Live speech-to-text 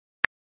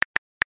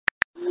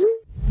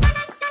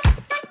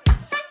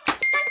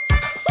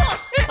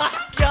my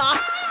God.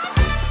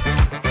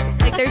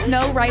 Like, there's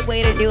no right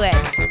way to do it.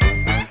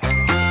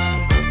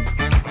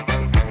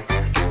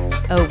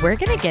 Oh, we're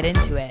going to get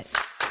into it.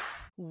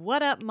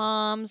 What up,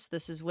 moms?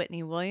 This is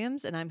Whitney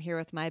Williams, and I'm here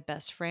with my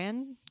best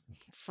friend,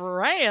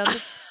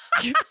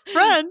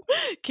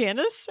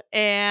 Candace,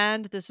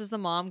 and this is the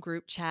Mom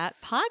Group Chat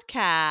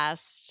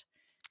podcast.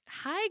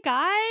 Hi,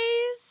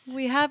 guys.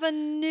 We have a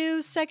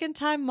new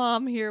second-time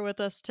mom here with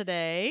us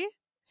today.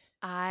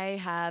 I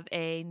have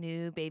a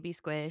new baby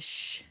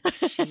squish.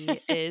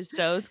 She is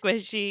so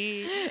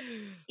squishy.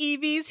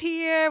 Evie's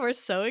here. We're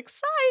so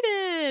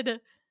excited.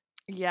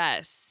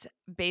 Yes,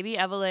 baby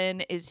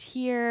Evelyn is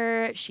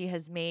here. She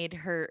has made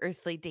her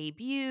earthly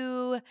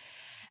debut,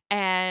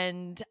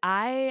 and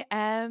I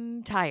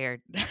am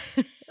tired.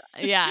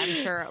 Yeah, I'm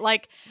sure.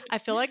 Like, I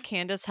feel like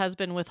Candace has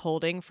been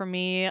withholding from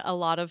me a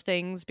lot of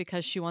things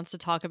because she wants to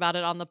talk about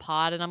it on the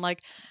pod. And I'm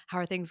like, how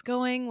are things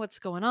going? What's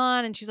going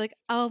on? And she's like,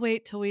 I'll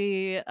wait till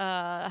we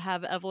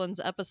have Evelyn's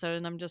episode.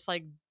 And I'm just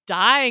like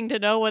dying to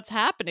know what's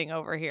happening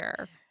over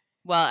here.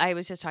 Well, I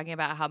was just talking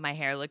about how my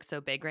hair looks so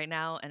big right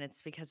now, and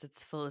it's because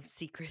it's full of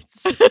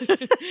secrets.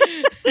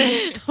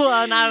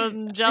 Well, and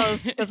I'm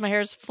jealous because my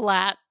hair's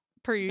flat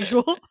per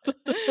usual.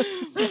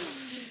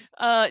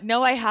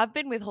 No, I have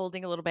been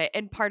withholding a little bit,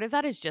 and part of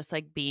that is just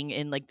like being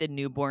in like the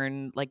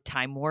newborn like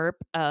time warp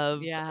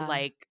of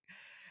like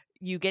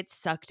you get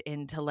sucked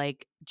into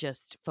like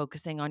just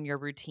focusing on your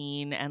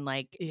routine and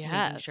like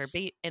making sure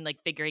and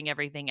like figuring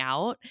everything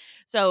out.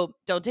 So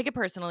don't take it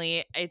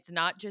personally. It's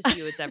not just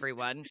you, it's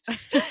everyone.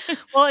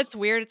 Well, it's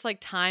weird. It's like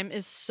time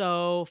is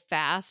so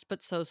fast,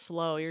 but so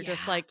slow. You're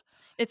just like,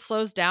 it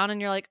slows down and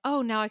you're like,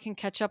 oh, now I can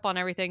catch up on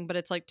everything. But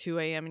it's like 2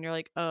 a.m. and you're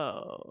like,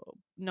 oh,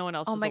 no one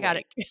else is awake.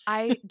 God.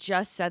 I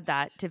just said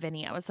that to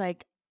Vinny. I was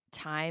like,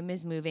 time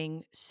is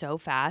moving so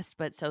fast,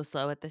 but so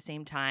slow at the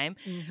same time.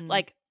 Mm-hmm.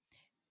 Like,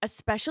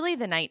 especially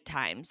the night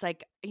times.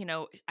 Like, you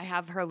know, I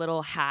have her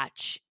little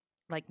Hatch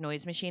like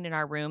noise machine in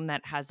our room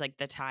that has like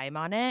the time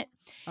on it.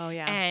 Oh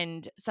yeah.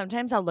 And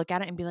sometimes I'll look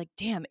at it and be like,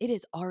 damn, it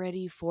is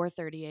already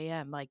 4:30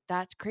 a.m. Like,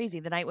 that's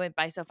crazy. The night went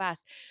by so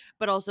fast.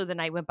 But also the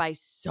night went by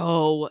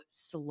so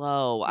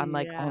slow. I'm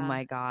like, oh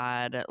my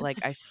God.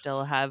 Like, I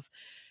still have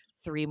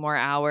 3 more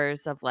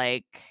hours of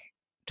like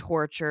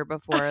torture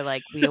before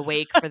like we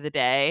awake for the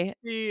day.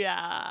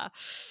 Yeah.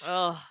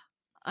 Oh,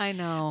 I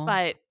know.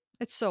 but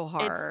it's so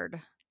hard.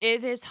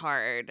 It is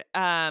hard.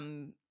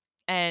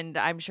 And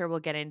I'm sure we'll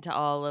get into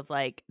all of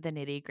like the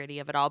nitty gritty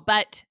of it all.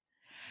 But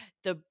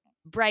the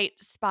bright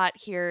spot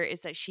here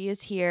is that she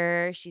is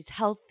here. She's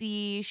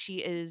healthy. She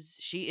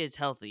is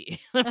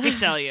healthy. Let me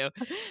tell you.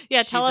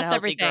 Yeah, She's tell a us healthy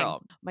everything.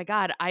 Girl. My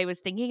God, I was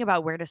thinking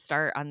about where to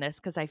start on this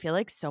because I feel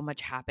like so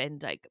much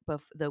happened like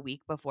the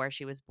week before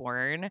she was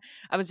born.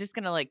 I was just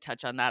gonna like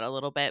touch on that a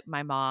little bit.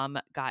 My mom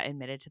got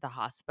admitted to the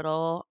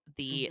hospital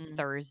the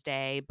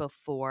Thursday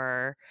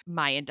before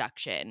my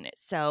induction.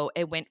 So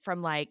it went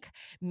from like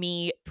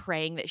me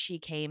praying that she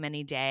came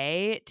any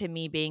day to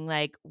me being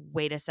like,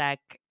 wait a sec,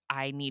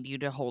 I need you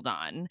to hold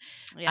on.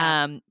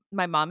 Yeah.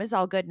 My mom is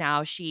all good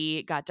now.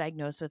 She got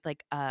diagnosed with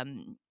like a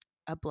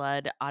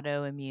blood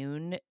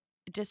autoimmune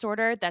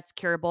disorder that's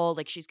curable.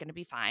 Like, she's going to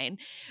be fine.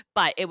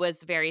 But it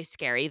was very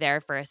scary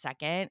there for a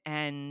second.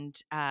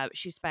 And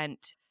she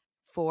spent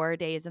 4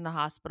 days in the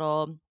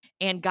hospital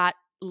and got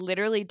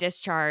literally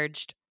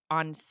discharged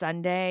on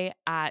Sunday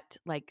at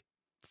like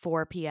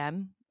 4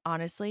 p.m.,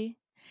 honestly.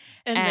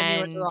 And then you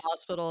went to the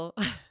hospital.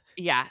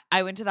 Yeah,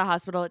 I went to the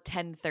hospital at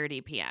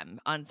 10:30 p.m.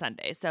 on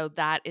Sunday. So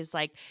that is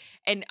like,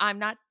 and I'm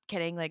not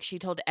kidding. Like, she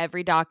told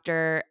every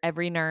doctor,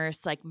 every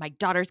nurse, like, my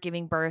daughter's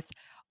giving birth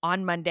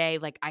on Monday.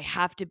 Like, I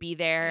have to be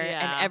there.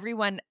 Yeah. And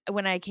everyone,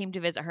 when I came to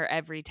visit her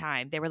every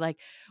time, they were like,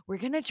 we're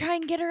going to try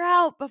and get her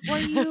out before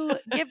you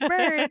give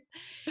birth.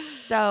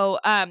 So,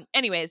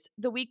 anyways,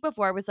 the week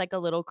before was like a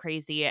little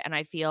crazy. And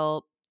I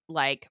feel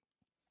like,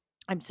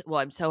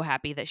 I'm so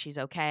happy that she's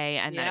okay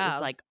and that it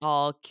was like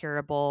all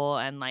curable.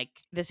 And like,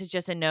 this is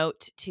just a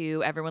note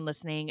to everyone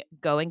listening: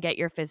 go and get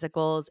your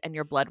physicals and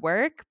your blood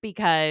work,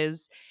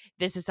 because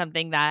this is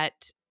something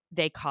that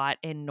they caught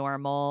in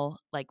normal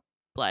like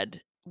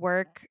blood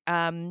work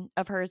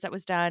of hers that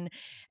was done.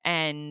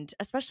 And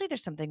especially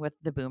there's something with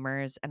the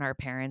boomers and our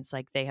parents,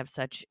 like they have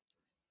such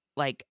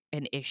like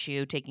an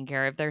issue taking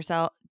care of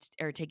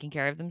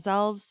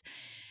themselves.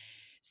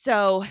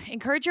 So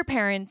encourage your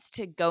parents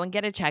to go and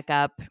get a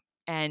checkup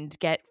and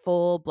get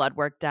full blood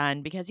work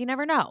done, because you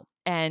never know.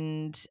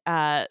 And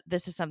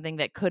this is something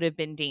that could have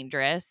been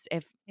dangerous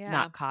if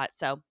not caught.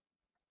 So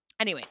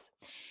anyways,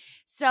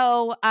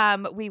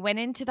 we went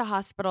into the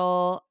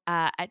hospital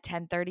at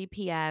 10:30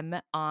 p.m.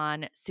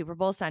 on Super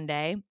Bowl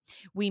Sunday.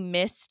 We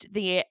missed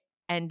the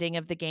ending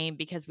of the game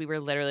because we were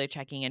literally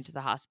checking into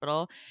the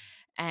hospital.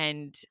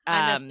 And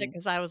I missed it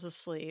because I was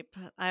asleep.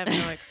 I have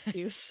no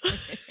excuse.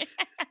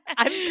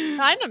 I'm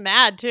kind of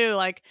mad too.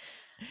 Like,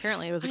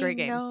 apparently it was a great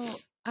game.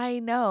 I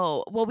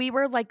know. Well, we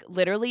were like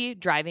literally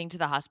driving to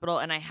the hospital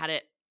and I had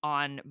it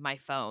on my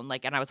phone,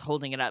 like, and I was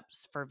holding it up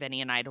for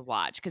Vinny and I to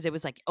watch because it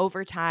was like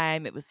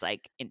overtime. It was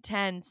like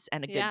intense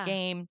and a good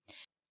game.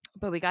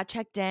 But we got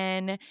checked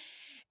in.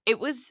 It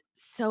was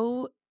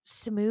so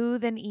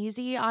smooth and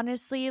easy,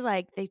 honestly.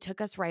 Like, they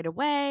took us right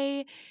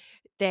away.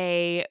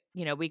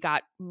 We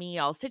got me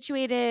all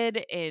situated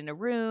in a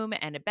room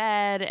and a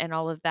bed and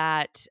all of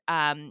that.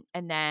 And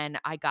then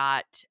I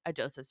got a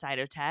dose of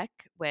Cytotec,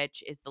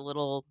 which is the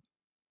little,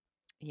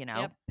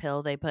 Yep.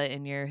 pill they put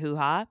in your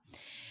hoo-ha.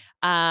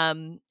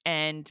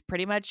 And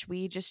pretty much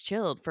we just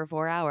chilled for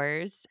 4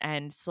 hours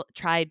and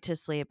tried to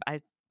sleep.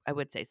 I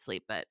would say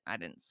sleep, but I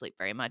didn't sleep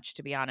very much,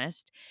 to be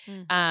honest.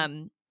 Mhm.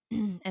 Um,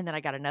 and then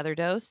I got another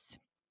dose.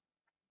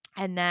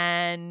 And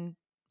then,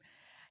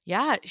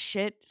 yeah,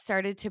 shit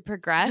started to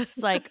progress,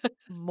 like,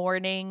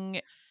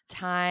 morning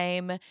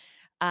time,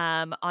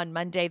 on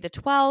Monday the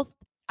 12th,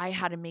 I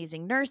had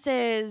amazing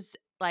nurses,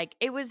 like,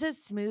 it was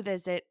as smooth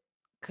as it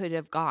could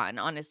have gone,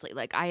 honestly,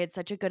 like, I had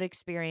such a good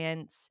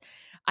experience.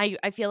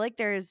 I feel like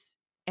there's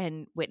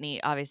and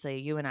Whitney, obviously,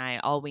 you and I,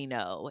 all we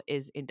know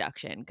is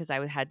induction because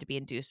had to be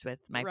induced with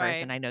my first,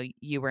 Right. and I know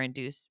you were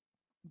induced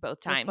both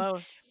With times.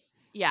 both.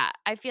 Yeah,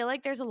 I feel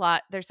like there's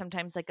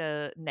sometimes, like,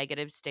 a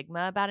negative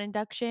stigma about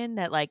induction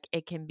that, like,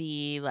 it can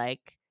be,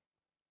 like,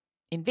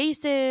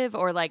 invasive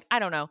or, like, I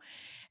don't know.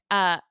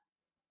 Uh,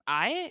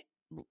 I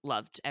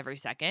loved every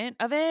second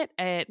of it.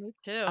 Me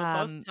too. Both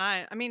Um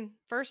time I mean,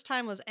 first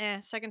time was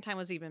second time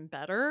was even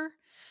better.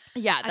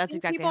 yeah, I that's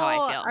think exactly people how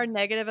I are feel.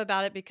 negative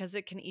about it because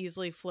it can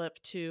easily flip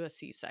to a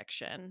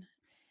C-section.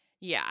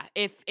 Yeah,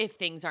 if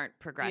things aren't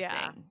Yeah.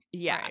 progressing.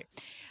 Yeah. Right.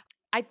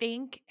 I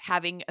think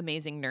having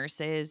amazing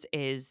nurses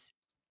is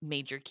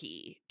major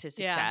key to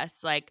Yeah.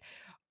 success. Like,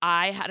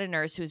 I had a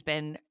nurse who's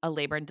been a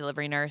labor and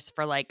delivery nurse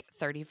for like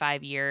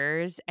 35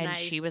 years, and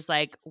she was Nice.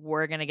 like,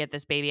 "We're going to get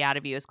this baby out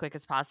of you as quick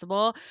as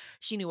possible."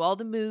 She knew all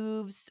the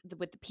moves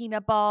with the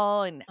peanut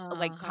ball and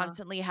like Uh-huh.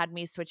 constantly had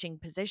me switching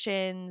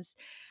positions.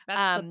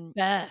 That's the Um,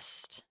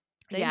 best.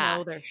 They yeah.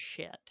 know their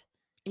shit.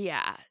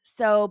 Yeah.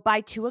 So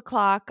by 2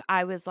 o'clock,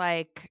 I was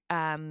like,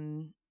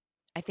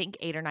 I think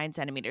 8 or 9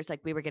 centimeters.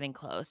 Like, we were getting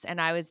close. And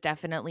I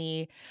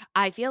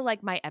feel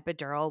like my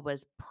epidural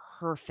was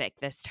perfect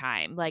this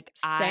time.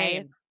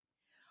 Same.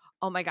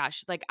 Oh my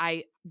gosh, like,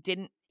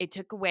 it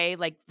took away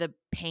like the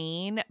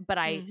pain, but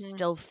I Mhm.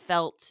 still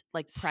felt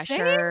like Same,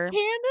 pressure.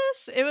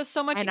 Candace. It was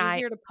so much And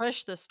easier to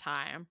push this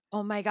time.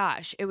 oh my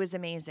gosh, it was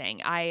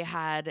amazing. I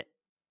had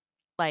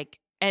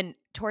and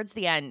towards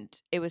the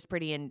end, it was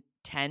pretty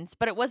intense,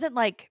 but it wasn't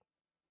like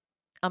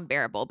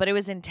unbearable, but it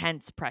was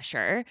intense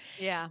pressure.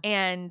 Yeah.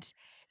 And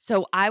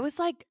so I was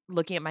like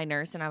looking at my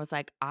nurse and I was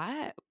like,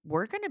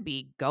 we're going to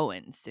be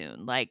going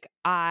soon. Like,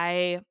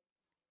 I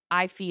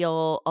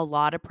feel a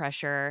lot of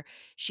pressure.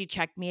 She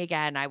checked me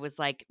again. I was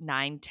like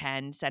 9,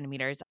 10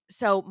 centimeters.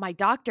 So my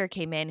doctor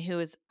came in,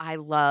 I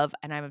love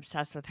and I'm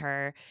obsessed with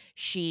her.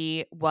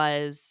 She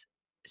was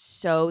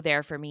so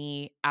there for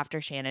me after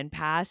Shannon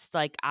passed.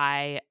 Like,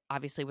 I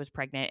obviously was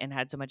pregnant and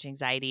had so much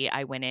anxiety.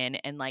 I went in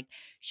and like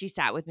she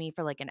sat with me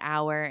for like an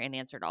hour and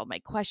answered all my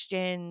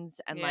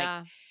questions. And like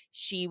Yeah.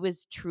 she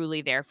was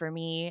truly there for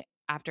me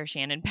after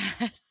Shannon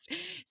passed.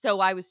 So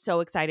I was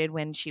so excited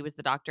when she was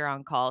the doctor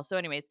on call. So,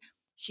 anyways,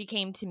 she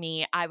came to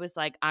me. I was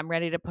like, I'm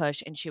ready to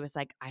push. And she was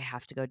like, I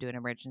have to go do an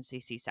emergency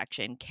C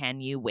section. Can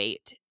you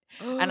wait?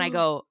 And I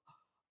go,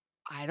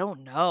 I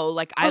don't know.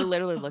 Like, I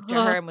literally looked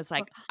at her and was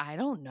like, I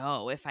don't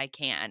know if I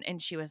can.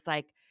 And she was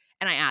like,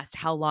 and I asked,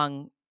 how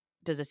long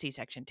does a C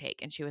section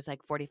take? And she was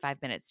like,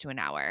 45 minutes to an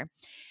hour.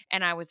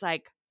 And I was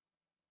like,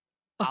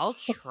 I'll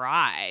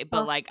try,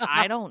 but like,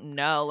 I don't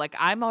know. Like,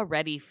 I'm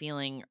already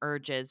feeling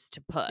urges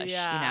to push, you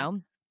Yeah.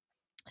 know?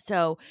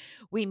 So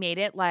we made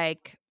it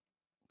like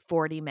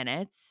 40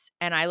 minutes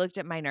and I looked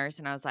at my nurse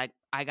and I was like,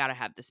 I got to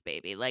have this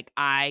baby. Like,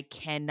 I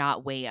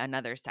cannot wait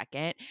another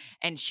second.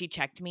 And she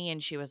checked me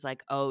and she was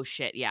like, "Oh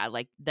shit, yeah,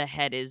 like the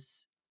head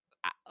is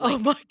Oh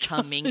like my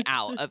coming god.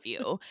 out of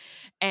you."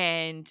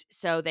 And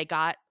so they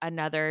got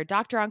another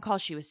doctor on call.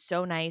 She was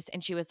so nice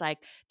and she was like,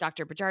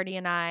 "Dr. Bajardi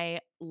and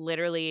I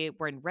literally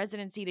were in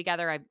residency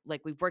together.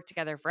 We've worked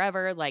together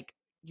forever. Like,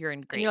 you're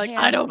in And you're great like,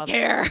 "I hands." don't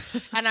care."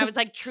 And I was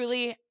like,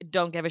 "Truly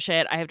don't give a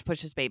shit. I have to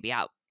push this baby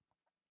out."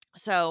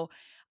 So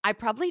I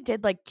probably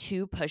did like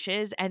 2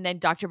 pushes and then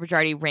Dr.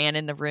 Bajardi ran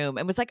in the room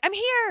and was like, "I'm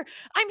here.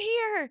 I'm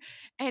here."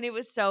 And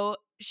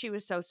she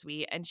was so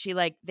sweet and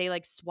they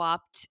like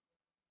swapped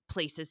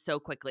places so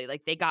quickly.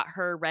 Like, they got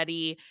her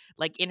ready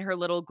like in her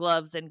little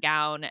gloves and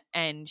gown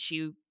and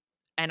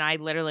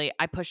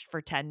I pushed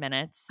for 10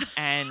 minutes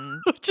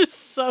and Which is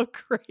so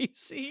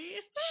crazy.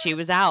 she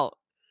was out.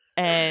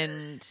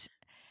 And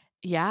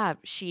yeah,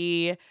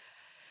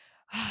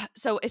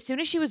 so as soon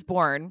as she was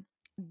born,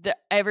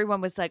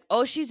 everyone was like,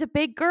 "Oh, she's a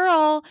big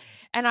girl."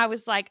 And I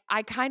was like,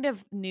 I kind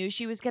of knew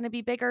she was going to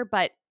be bigger,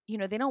 but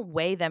they don't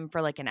weigh them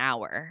for like an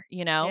hour,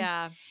 you know?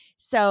 Yeah.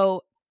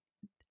 So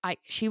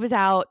she was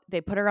out.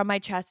 They put her on my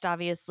chest,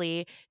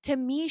 obviously. To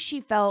me, she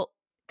felt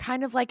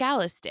kind of like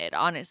Alice did,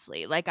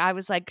 honestly. Like, I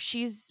was like,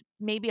 she's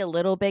maybe a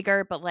little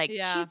bigger, but like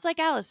Yeah. she's like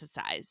Alice's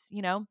size,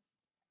 you know?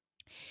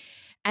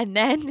 And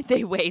then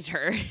they weighed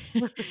her.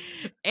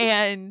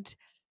 And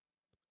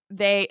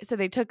they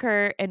took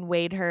her and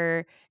weighed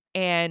her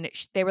and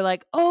they were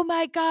like, "Oh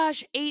my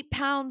gosh, 8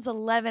 pounds,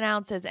 11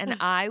 ounces." And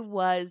I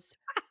was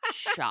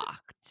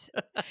shocked.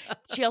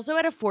 She also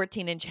had a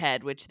 14-inch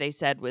head, which they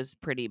said was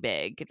pretty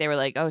big. They were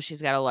like, "Oh,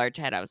 she's got a large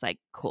head." I was like,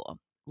 "Cool.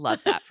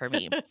 Love that for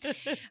me."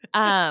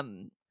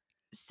 Um,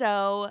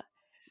 so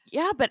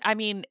yeah, but I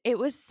mean, it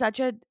was such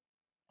a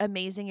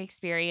amazing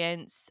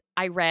experience.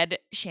 I read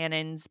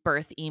Shannon's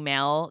birth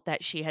email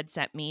that she had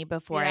sent me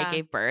before I Yeah.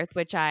 gave birth,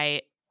 which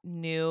I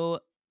knew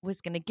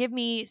was going to give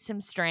me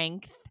some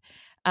strength.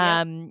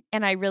 Yep.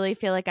 And I really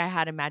feel like I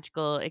had a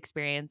magical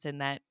experience in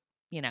that,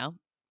 you know,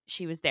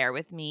 she was there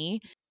with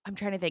me. I'm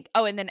trying to think.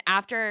 Oh, and then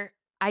after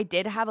I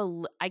did have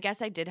I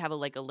guess I did have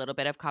like a little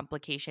bit of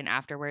complication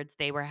afterwards.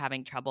 They were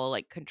having trouble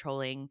like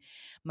controlling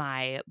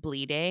my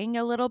bleeding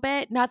a little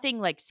bit. Nothing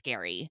like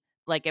scary,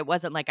 like, it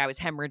wasn't like I was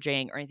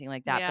hemorrhaging or anything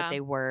like that, but Yeah.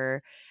 they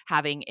were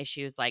having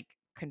issues, like,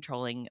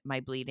 controlling my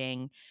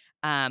bleeding,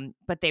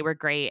 but they were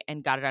great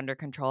and got it under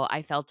control.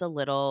 I felt a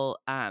little,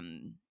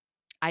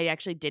 I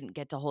actually didn't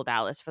get to hold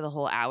Alice for the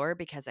whole hour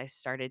because I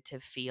started to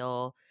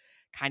feel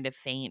kind of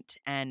faint,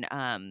 and,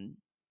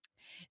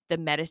 the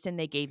medicine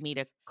they gave me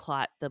to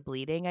clot the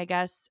bleeding, I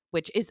guess,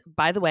 which is,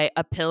 by the way,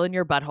 a pill in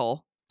your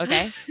butthole,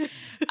 okay?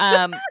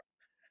 Um,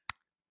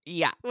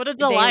 yeah. What a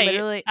They delight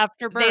literally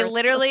after they birth.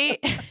 literally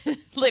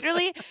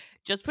literally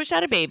just pushed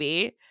out a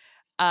baby.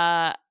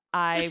 Uh,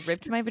 I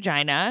ripped my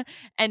vagina,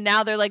 and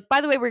now they're like,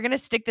 "By the way, we're gonna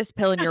stick this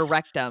pill in your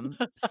rectum."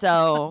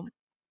 So,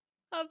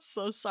 I'm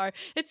so sorry.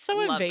 It's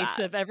so love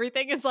that. invasive.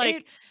 Everything is like,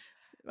 It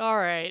all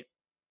right.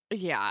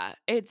 yeah,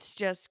 it's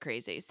just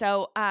crazy.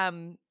 So,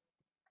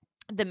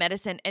 the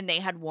medicine, and they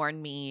had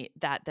warned me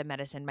that the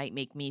medicine might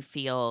make me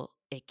feel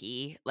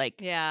icky, like,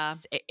 Yeah.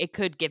 it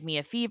could give me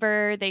a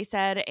fever, they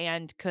said,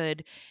 and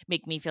could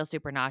make me feel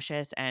super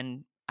nauseous,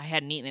 and I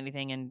hadn't eaten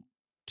anything in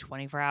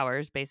 24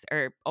 hours,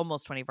 or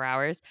almost 24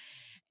 hours,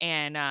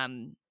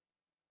 and,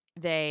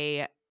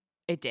 they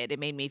it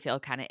made me feel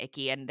kinda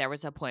icky, and there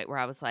was a point where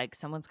I was like,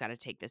 "Someone's gotta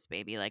take this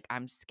baby, like,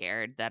 I'm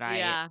scared that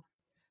I Yeah.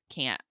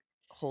 can't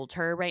hold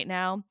her right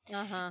now."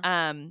 Uh-huh.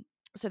 Um,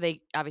 so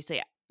they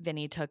obviously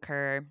Vinny took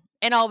her,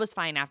 and all was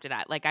fine after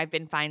that. Like, I've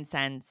been fine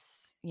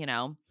since, you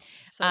know.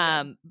 So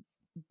good. Um,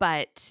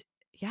 but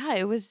yeah,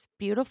 it was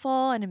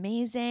beautiful and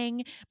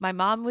amazing. My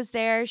mom was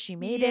there, she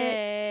made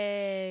it.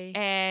 Yay.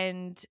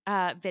 And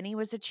Vinny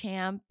was a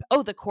champ.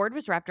 Oh, the cord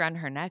was wrapped around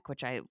her neck,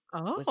 which I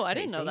Oh, was I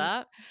didn't know crazy.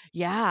 that.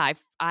 Yeah,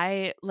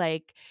 I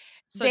like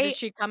So did they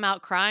she come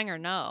out crying or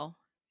no?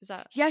 Is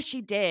that yeah,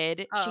 she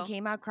did. She Oh,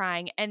 came out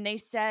crying, and they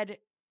said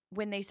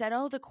when they said,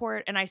 "Oh, the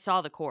cord," and I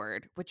saw the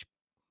cord, which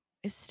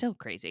is still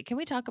crazy. Can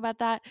we talk about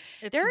that?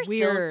 it's There are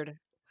still weird.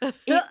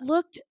 it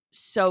looked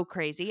so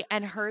crazy,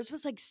 and hers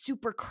was, like,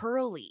 super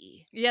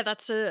curly. Yeah,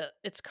 that's it.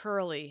 It's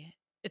curly.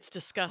 It's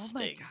Oh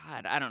my disgusting.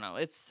 god, I don't know,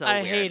 it's so I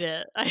weird. hate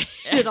it. I hate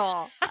it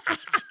all.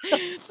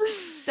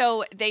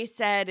 So, they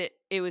said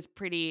it was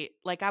pretty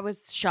like, I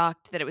was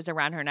shocked that it was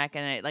around her neck,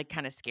 and it, like,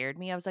 kinda scared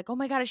me. I was like, "Oh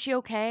my god, is she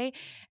okay?"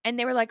 And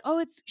they were like,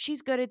 "Oh,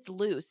 she's good, it's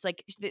loose."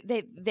 Like,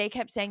 they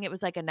kept saying it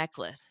was like a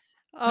necklace.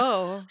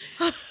 Oh.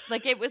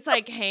 Like, it was,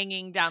 like,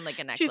 hanging down like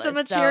a She's a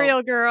necklace, so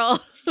material girl.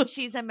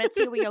 she's a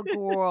material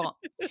girl.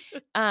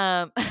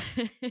 Um,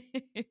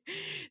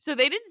 so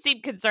they didn't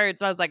seem concerned,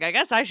 so I was like, "I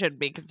guess I shouldn't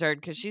be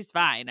concerned because she's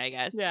fine, I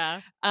guess."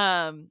 Yeah.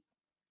 Um,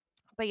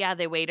 but yeah,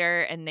 they weighed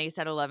her and they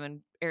said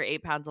 11 or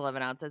 8 pounds,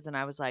 11 ounces, and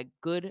I was like,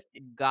 "Good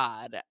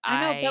God." I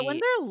know, but when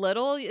they're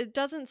little, it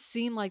doesn't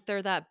seem like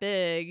they're that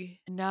big.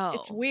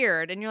 It's No.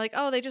 weird, and you're like,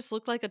 "Oh, they just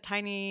look like a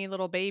tiny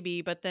little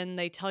baby," but then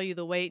they tell you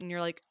the weight, and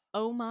you're like,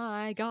 "Oh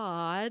my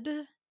god."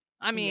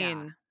 I Yeah.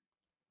 mean,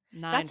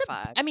 That's nine a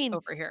five I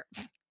mean, over here.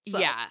 So,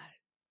 yeah,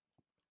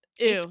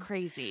 it's ew.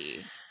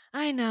 crazy.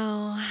 I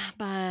know,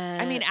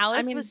 I mean, but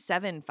I Alice was mean,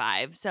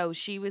 7'5", so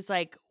she was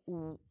like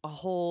a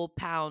whole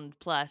pound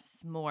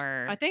plus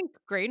I more. think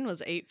Graydon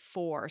was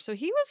 8'4", so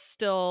he was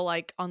still,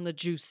 like, on the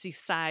juicy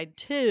side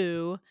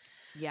too,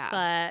 Yeah.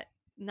 but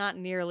not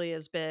nearly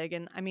as big,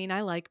 and I mean,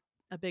 I like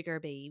a bigger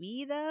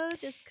baby though,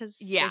 just because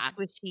 'cause they're Yeah.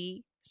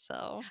 squishy,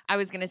 so I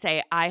was gonna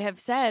say, I have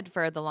said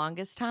for the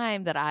longest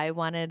time that I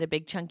wanted a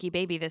big chunky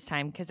baby this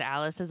time because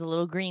Alice is a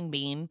little green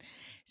bean.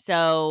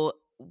 So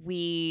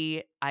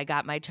I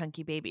got my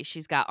chunky baby.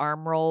 She's got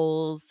arm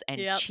rolls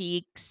and Yep.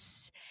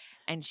 cheeks,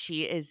 and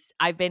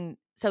I've been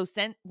so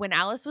since when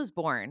Alice was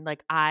born,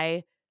 like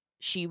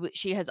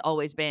she has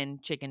always been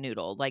chicken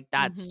noodle. Like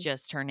that's Mhm.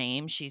 just her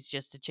name. She's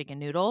just a chicken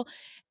noodle,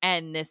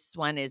 and this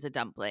one is a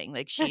dumpling.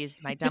 Like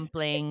she's my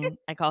dumpling.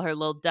 I call her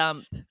little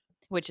dump,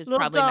 which is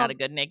Little probably not a dump.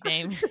 good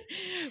nickname.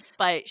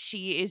 But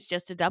she is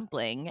just a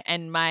dumpling,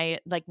 and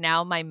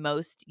now my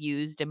most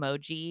used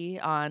emoji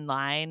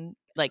online,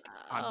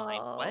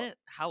 Oh, what?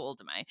 How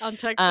old am I? on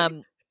texting?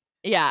 Um,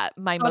 yeah,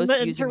 my On the most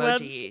used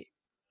interwebs? emoji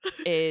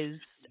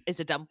is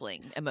a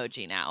dumpling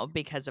emoji now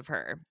because of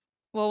her.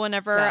 Well,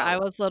 whenever I So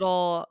was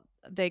little,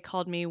 they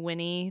called me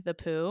Winnie the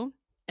Pooh,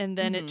 and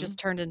then it just mhm.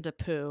 turned into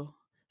Pooh.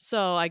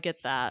 So I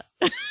get that.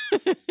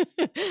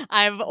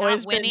 I've Not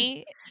always been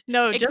Winnie?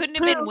 No, It just couldn't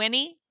have been Pooh.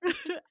 Winnie?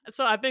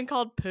 So I've been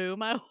called Pooh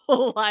my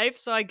whole life,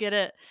 so I get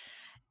it.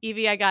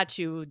 Evie, I got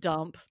you,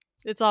 dump.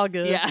 It's all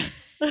good. Yeah.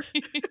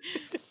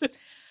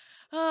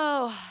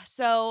 Oh,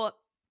 so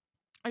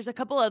there's a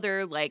couple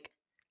other, like,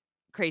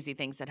 crazy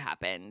things that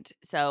happened.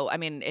 So, I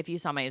mean, if you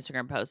saw my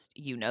Instagram post,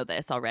 you know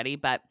this already,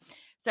 but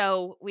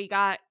so we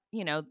got,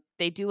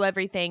 they do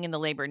everything in the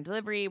labor and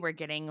delivery. We're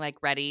getting like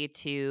ready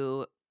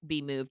to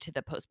be moved to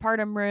the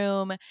postpartum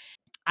room.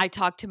 I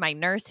talked to my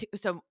nurse.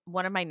 So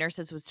one of my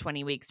nurses was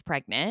 20 weeks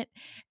pregnant.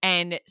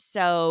 And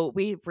so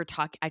we were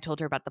talking, I told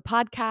her about the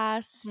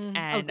podcast Oh,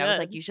 and I was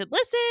like, good. you should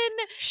listen.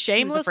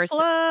 She was the Shameless first.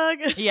 plug.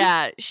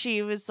 Yeah,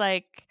 she was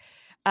like,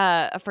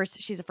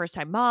 she's a first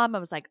time mom. I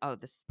was like, oh,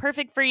 this is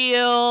perfect for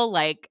you.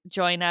 Like,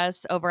 join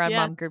us over on Yes.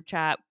 mom group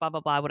chat, blah,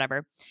 blah, blah,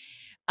 whatever.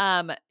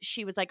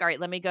 She was like, all right,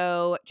 let me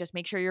go. Just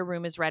make sure your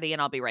room is ready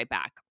and I'll be right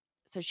back.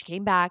 So she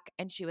came back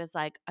and she was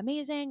like,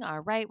 amazing. All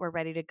right, we're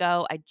ready to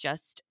go. I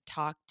just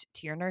talked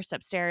to your nurse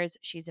upstairs.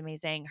 She's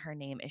amazing. Her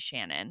name is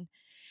Shannon.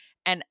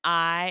 And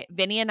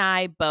Vinny and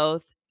I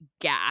both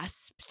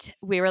gasped.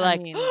 We were I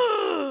like, mean,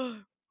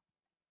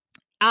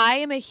 I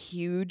am a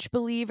huge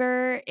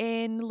believer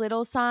in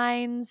little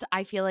signs.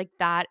 I feel like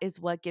that is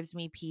what gives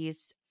me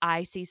peace.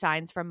 I see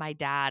signs from my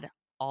dad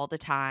all the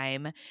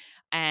time.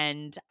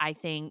 And I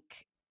think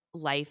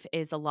life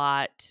is a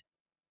lot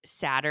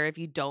sadder if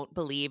you don't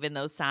believe in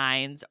those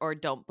signs or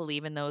don't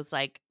believe in those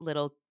like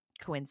little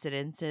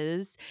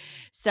coincidences.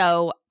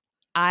 So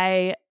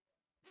I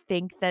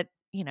think that,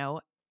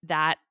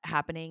 that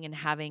happening and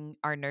having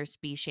our nurse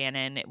be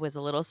Shannon, it was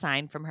a little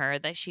sign from her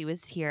that she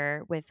was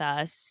here with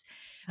us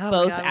oh my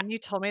both. god, when you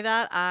told me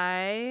that,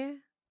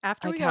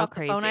 after Like, we got how off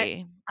the phone,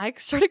 crazy. I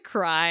started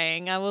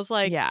crying. I was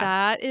like, Yeah.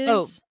 "That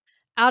Oh, is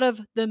out of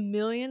the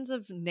millions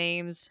of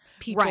names,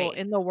 people right.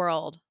 in the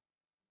world,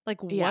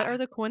 like, what Yeah. are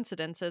the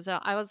coincidences?"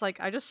 I was like,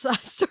 I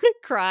started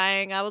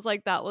crying. I was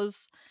like, "That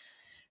was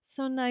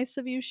so nice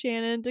of you,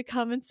 Shannon, to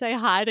come and say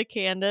hi to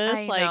Candace."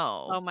 I Like,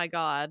 know. oh my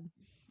god.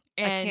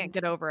 I can't And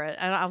get over it,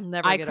 and I'll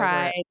never I get over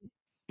cried. it.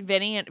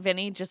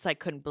 Vinny just, like,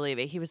 couldn't believe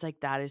it. He was like,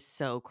 "That is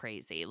so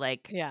crazy."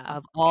 Like, Yeah.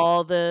 of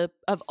all the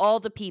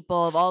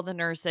people, of all the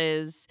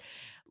nurses,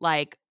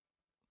 like,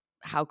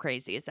 how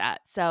crazy is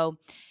that? So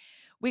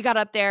we got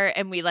up there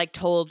and we, like,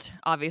 told,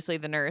 obviously,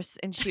 the nurse,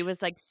 and she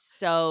was, like,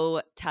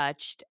 so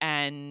touched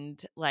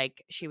and,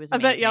 like, she was I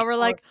bet amazing. y'all were Oh,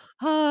 like,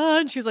 "Huh,"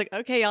 and she was like,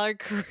 "Okay, y'all are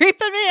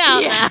creeping me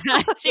out yeah,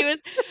 now." she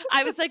was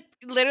I was like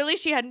literally,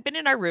 she hadn't been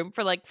in our room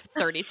for, like,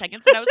 30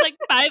 seconds, and I was like,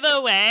 "By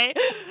the way,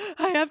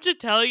 I have to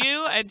tell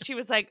you," and she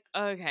was like,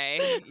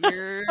 "Okay,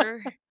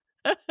 you're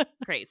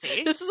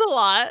crazy." This is a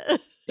lot.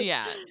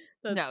 Yeah.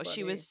 That's No,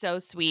 she was funny. so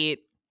sweet,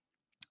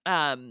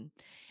 um,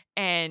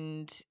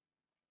 and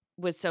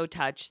was so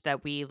touched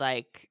that we,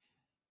 like,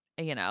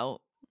 you know,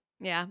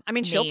 Yeah, I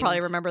mean, she'll probably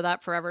named. remember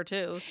that forever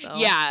too, so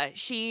Yeah,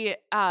 she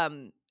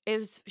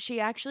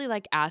actually,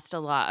 like, asked a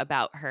lot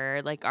about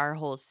her, like, our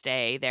whole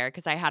stay there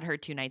because I had her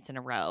 2 nights in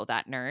a row,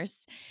 that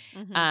nurse,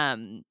 mhm.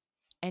 um,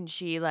 and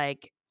she,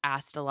 like,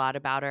 asked a lot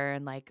about her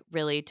and, like,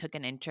 really took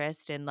an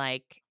interest in,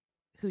 like,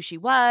 who she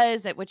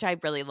was, which I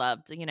really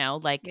loved,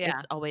 like, Yeah,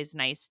 it's always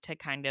nice to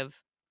kind of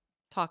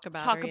talk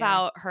about her, talk yeah.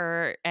 about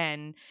her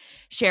and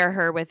share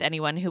her with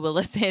anyone who will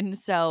listen,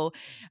 so,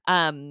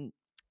 um,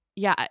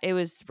 yeah, it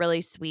was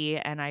really sweet,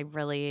 and I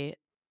really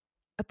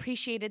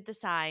appreciated the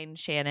sign,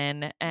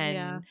 Shannon,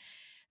 Yeah. and,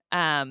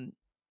 um,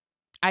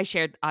 I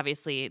shared,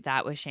 obviously,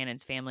 that with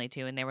Shannon's family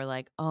too, and they were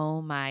like,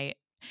 "Oh my."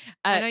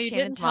 I know you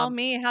didn't Shannon's tell mom,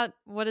 me how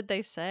what did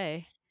they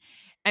say?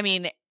 I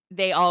mean,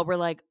 they all were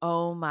like,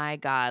 "Oh my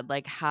god,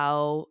 like,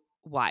 how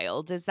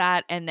wild is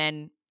that?" And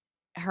then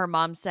her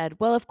mom said,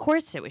 "Well, of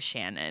course it was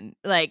Shannon."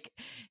 Like,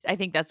 I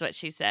think that's what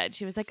she said.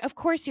 She was like, "Of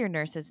course your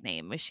nurse's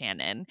name was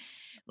Shannon.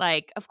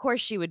 Like, of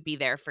course she would be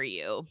there for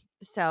you."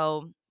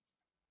 So,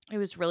 it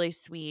was really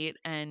sweet,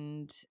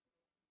 and,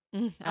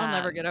 I'll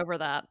never um get over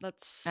that. I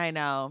That's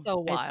know.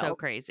 so It's so wild.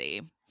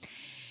 crazy.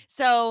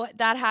 So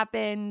that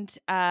happened.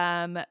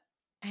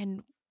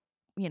 And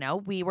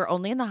we were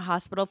only in the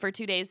hospital for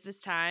 2 days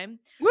this time.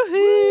 Woo!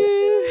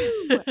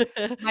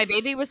 Woohoo! My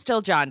baby was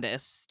still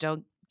jaundiced.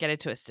 Don't get it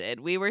twisted.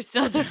 We were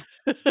still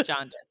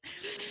jaundiced.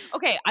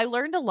 Okay, I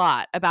learned a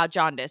lot about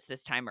jaundice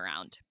this time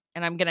around.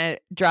 And I'm gonna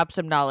drop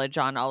some knowledge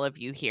on all of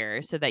you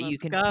here so that you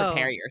Let's can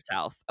prepare go.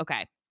 yourself.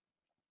 Okay.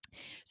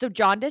 So,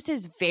 jaundice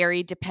is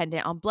very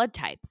dependent on blood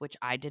type, which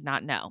I did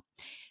not know.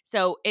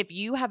 So, if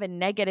you have a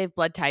negative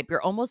blood type,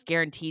 you're almost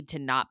guaranteed to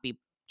not be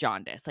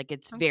jaundice. Like,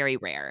 it's Okay. very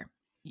rare.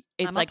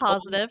 It's I'm a like,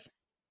 positive.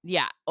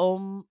 yeah,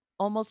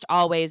 almost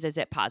always is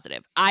it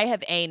positive. I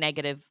have A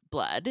negative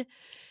blood.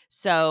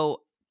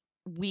 So,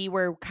 we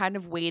were kind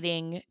of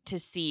waiting to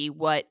see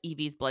what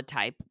Evie's blood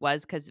type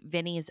was because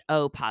Vinny's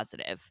O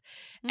positive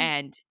Mm.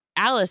 and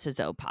Alice is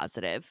O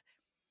positive.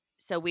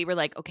 So we were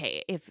like,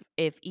 okay,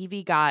 if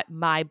Evie got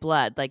my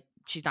blood, like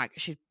she's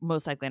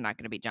most likely not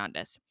going to be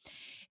jaundice.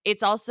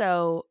 It's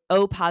also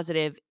O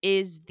positive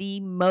is the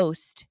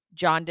most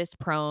jaundice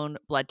prone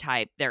blood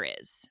type there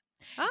is.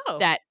 Oh.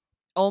 That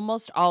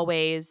almost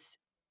always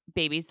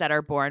babies that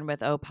are born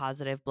with O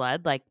positive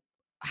blood like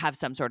have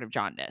some sort of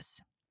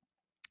jaundice.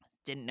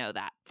 Didn't know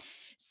that.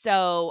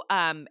 So,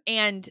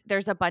 and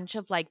there's a bunch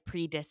of like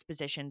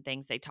predisposition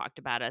things they talked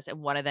about us.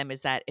 And one of them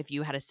is that if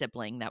you had a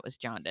sibling that was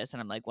jaundice,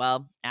 and I'm like,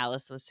 well,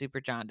 Alice was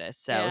super jaundice.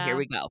 So here Yeah.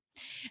 we go.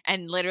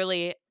 And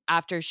literally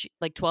after she,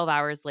 like 12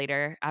 hours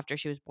later, after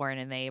she was born,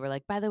 and they were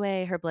like, by the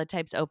way, her blood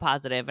type's O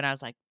positive. And I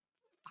was like,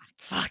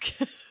 Fuck.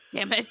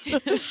 damn it.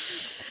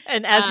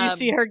 And as you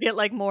see um, her get,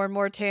 like, more and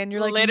more tan, you're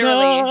like,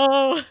 literally,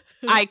 "No."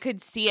 I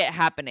could see it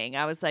happening.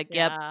 I was like,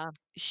 yep, Yeah.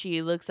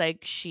 she looks like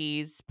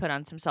she's put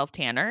on some self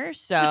tanner.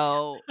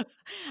 So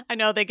I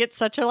know, they get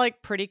such a,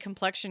 like, pretty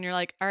complexion, you're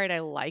like, "Alright, I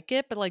like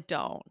it, but, like,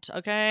 don't, I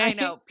okay?"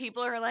 know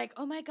people are like,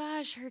 oh my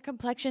gosh, her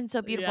complexion's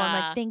so beautiful. I'm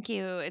like, Yeah. thank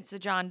you. It's the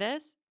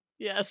jaundice.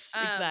 Yes,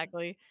 Um,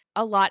 exactly.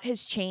 a lot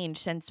has changed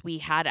since we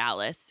had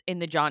Alice in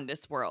the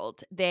jaundice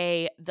world.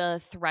 The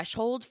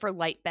threshold for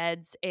light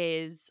beds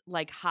is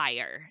like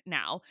higher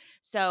now.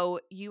 So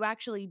you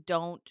actually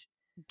don't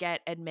get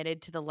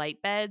admitted to the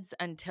light beds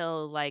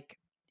until like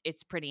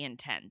it's pretty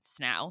intense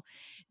now.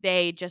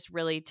 They just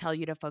really tell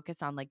you to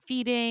focus on like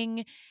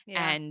feeding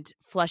Yeah. and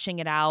flushing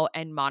it out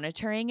and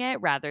monitoring it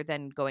rather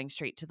than going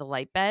straight to the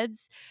light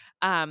beds.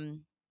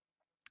 Um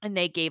and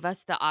they gave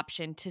us the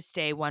option to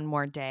stay one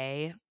more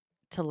day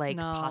to, like,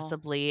 No.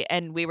 possibly,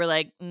 and we were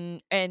like,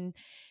 and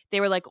they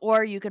were like,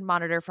 "Or you can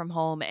monitor from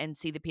home and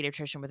see the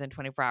pediatrician within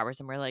 24 hours,"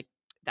 and we're like,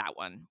 "That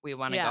one. We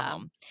wanna go Yeah.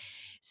 home."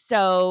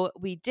 So,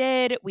 we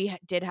did.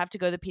 Did have to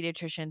go to the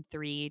pediatrician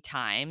 3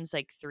 times,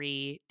 like,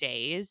 3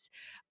 days,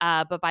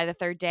 but by the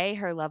 3rd day,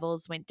 her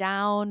levels went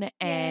down, Yay.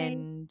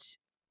 and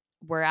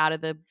we're out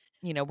of the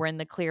we're in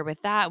the clear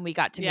with that, and we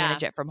got to Yeah.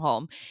 manage it from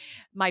home.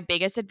 My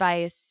biggest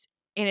advice,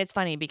 and it's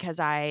funny because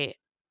I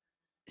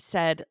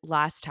said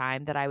last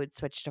time that I would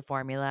switch to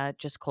formula,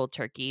 just cold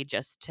turkey,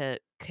 just to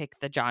kick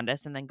the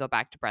jaundice and then go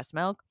back to breast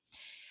milk.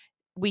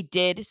 We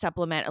did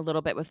supplement a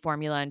little bit with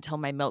formula until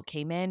my milk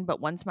came in,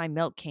 but once my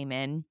milk came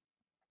in,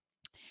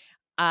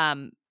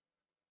 um,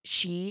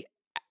 she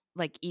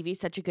like Evie's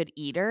such a good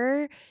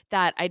eater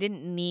that I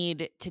didn't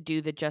need to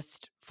do the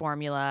just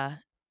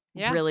formula.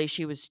 Yeah. Really,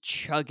 she was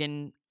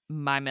chugging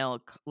my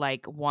milk,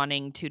 like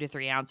wanting 2 to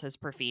 3 ounces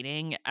per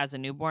feeding as a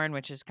newborn,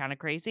 which is kind of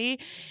crazy.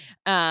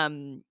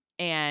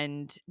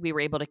 And we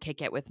were able to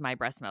kick it with my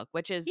breast milk,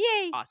 which is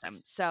Yay.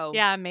 awesome. So,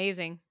 Yeah,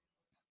 amazing.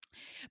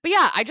 but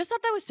yeah, I just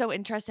thought that was so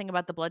interesting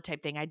about the blood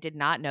type thing. I did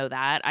not know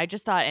that. I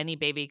just thought any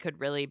baby could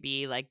really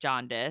be like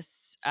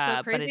jaundice, So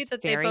but crazy it's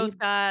that they very, both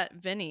got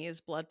Vinny's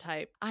blood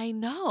type. I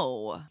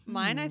know.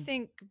 Mine, I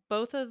think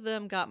both of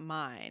them got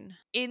mine.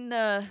 In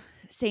the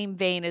same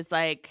vein as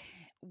like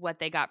what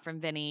they got from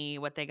Vinny,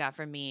 what they got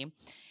from me,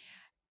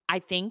 I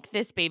think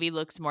this baby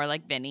looks more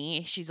like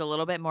Vinny. She's a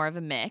little bit more of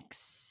a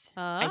mix,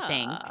 I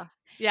think. Ah.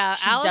 Yeah,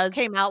 She Alice does,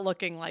 came out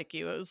looking like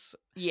you. It was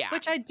yeah.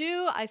 which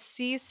I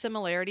see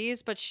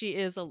similarities, but she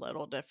is a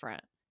little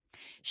different.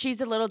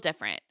 She's a little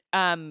different.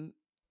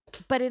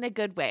 But in a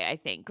good way, I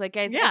think. Like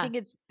I Yeah. think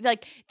it's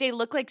like they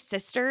look like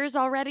sisters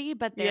already,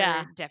 but they're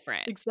Yeah.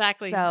 different.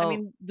 Exactly. I So,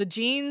 mean, the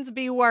genes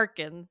be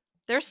working.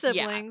 They're yeah.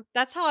 siblings.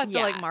 That's how I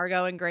feel like Yeah.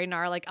 Margot and Graydon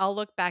are. Like, I'll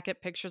look back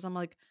at pictures, I'm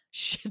like,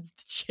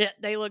 shit,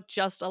 they look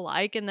just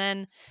alike, and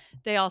then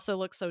they also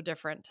look so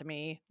different to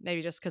me.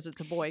 Maybe just because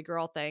it's a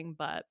boy-girl thing,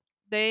 but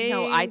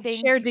No, they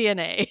share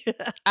DNA.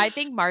 I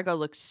think Margot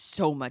looks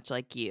so much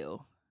like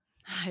you.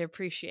 I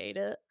appreciate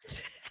it.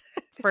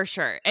 For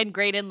sure. And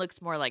Graydon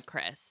looks more like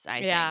Chris, I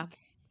Yeah. think.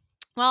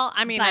 Well,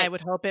 I mean, I But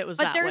would hope it was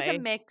but that there's a way.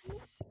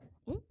 mix.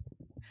 Ooh.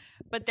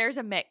 But there's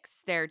a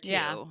mix there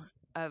Yeah. too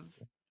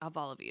of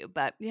all of you.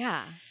 But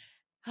Yeah.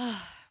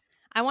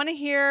 I wanna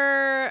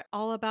hear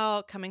all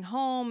about coming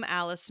home,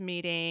 Alice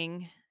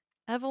meeting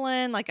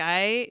Evelyn. Like,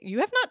 I you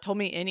have not told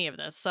me any of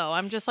this, so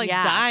I'm just, like,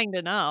 yeah. dying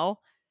to know.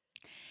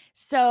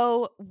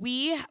 So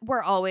we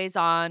were always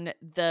on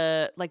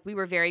the like we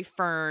were very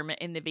firm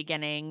in the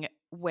beginning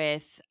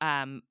with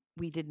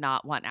we did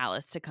not want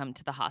Alice to come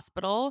to the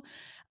hospital.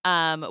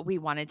 We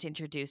wanted to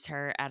introduce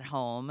her at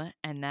home,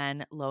 and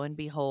then lo and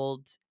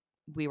behold,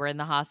 we were in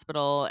the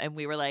hospital and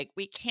we were like,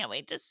 we can't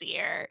wait to see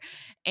her.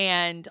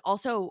 And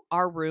also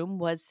our room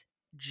was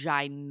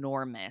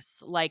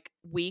ginormous. Like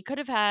we could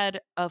have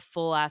had a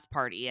full ass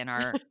party in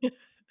our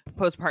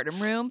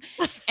postpartum room,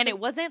 and it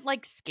wasn't,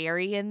 like,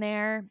 scary in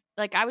there.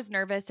 Like, I was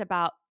nervous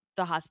about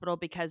the hospital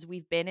because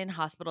we've been in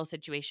hospital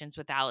situations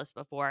with Alice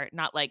before,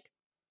 not, like,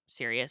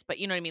 serious, but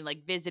you know what I mean,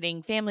 like,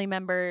 visiting family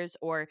members,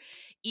 or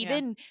Yeah.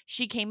 even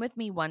she came with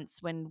me once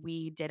when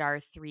we did our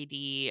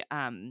 3D,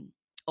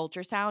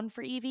 ultrasound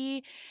for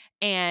Evie,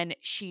 and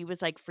she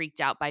was, like, freaked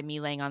out by me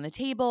laying on the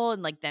table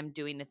and, like, them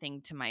doing the thing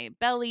to my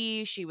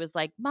belly. She was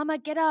like, "Mama,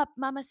 get up.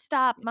 Mama,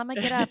 stop. Mama,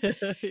 get up."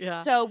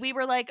 Yeah. So we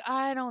were like,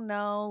 I don't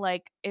know,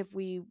 like if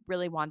we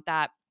really want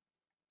that.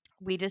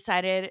 We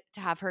decided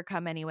to have her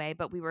come anyway,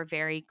 but we were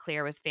very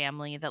clear with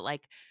family that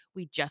like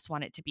we just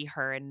want it to be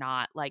her and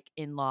not like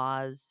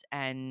in-laws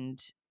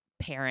and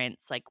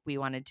parents. Like we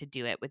wanted to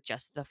do it with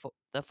just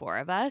the four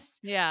of us.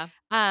 Yeah.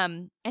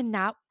 And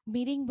that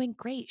meeting went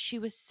great. She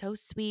was so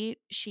sweet.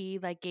 She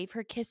like gave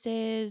her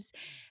kisses,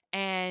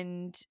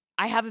 and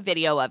I have a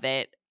video of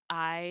it.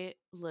 I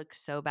look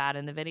so bad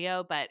in the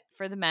video, but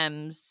for the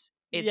memes,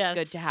 it's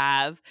good to Yes.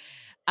 have.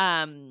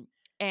 Um,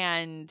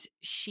 and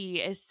she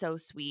is so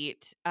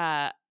sweet.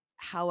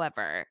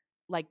 However,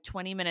 like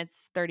 20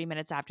 minutes, 30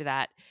 minutes after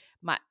that,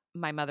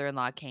 my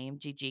mother-in-law came,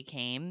 Gigi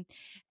came,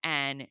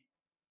 and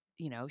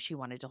she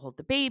wanted to hold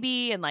the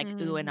baby and like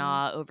ooh and Mhm.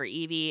 ah over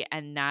Evie,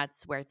 and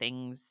that's where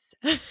things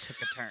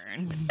took a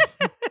turn.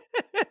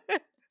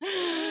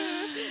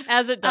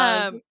 As it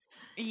does. um,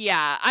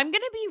 yeah, I'm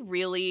gonna be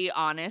really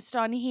honest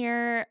on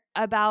here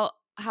about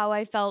how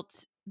I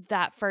felt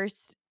that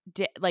first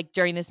like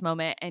during this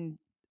moment and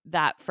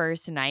that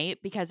first night,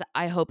 because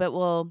I hope it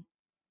will,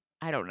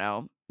 I don't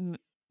know.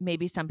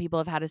 Maybe some people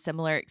have had a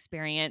similar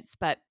experience,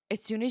 but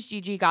as soon as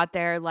Gigi got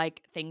there,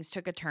 like things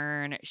took a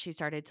turn. She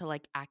started to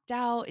like act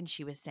out and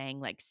she was saying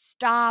like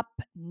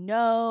stop,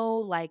 no,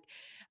 like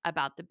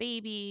about the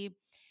baby.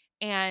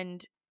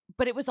 And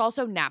but it was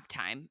also nap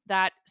time.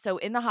 That so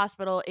in the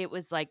hospital it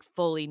was like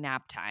fully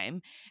nap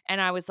time.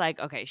 And I was like,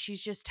 okay,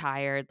 she's just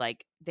tired,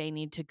 like they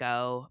need to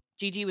go.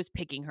 Gigi was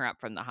picking her up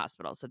from the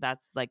hospital, so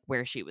that's like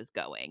where she was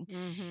going.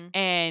 Mhm.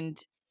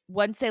 And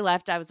once they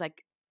left, I was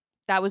like,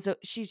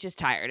 she's just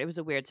tired. It was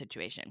a weird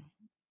situation.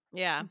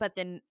 Yeah. But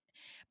then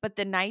but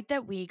the night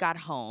that we got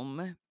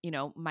home,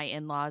 my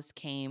in-laws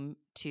came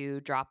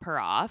to drop her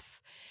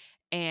off.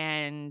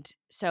 And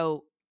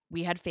so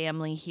we had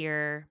family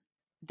here.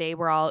 They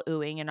were all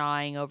oohing and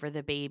awing over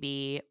the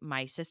baby.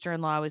 My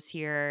sister-in-law was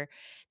here.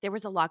 There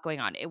was a lot going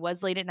on. It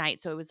was late at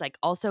night, so it was like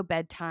also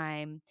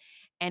bedtime.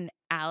 And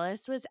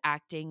Alice was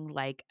acting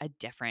like a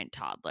different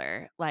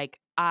toddler. Like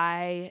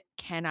I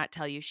cannot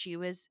tell you,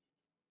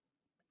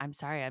 I'm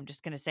sorry, I'm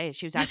just gonna say it.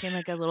 She was acting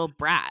like a little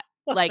brat.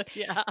 Like,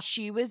 Yeah.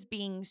 she was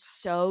being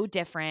so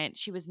different.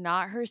 She was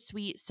not her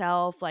sweet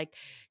self. Like,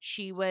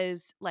 she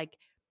was, like,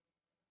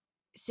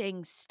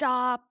 saying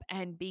stop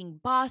and being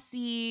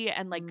bossy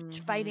and, like,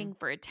 Mhm. fighting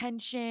for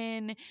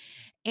attention.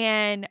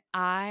 And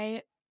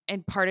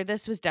and part of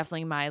this was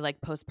definitely my,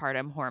 like,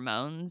 postpartum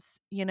hormones.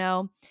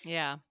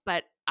 Yeah.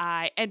 But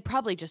and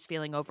probably just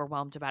feeling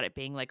overwhelmed about it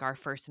being, like, our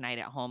first night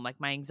at home. Like,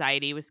 my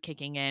anxiety was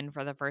kicking in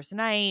for the first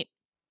night.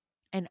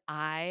 And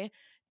I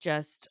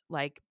just,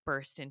 like,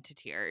 burst into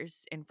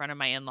tears in front of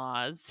my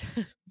in-laws.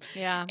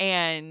 Yeah.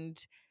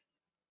 And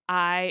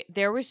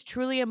there was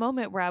truly a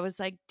moment where I was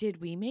like,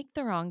 "Did we make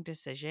the wrong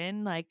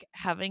decision, like,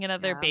 having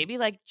another Yeah. baby?"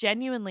 Like,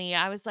 genuinely,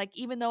 I was like,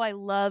 even though I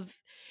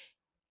love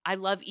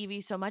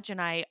Evie so much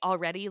and I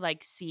already,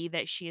 like, see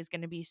that she is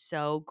gonna be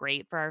so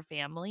great for our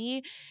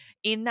family,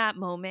 in that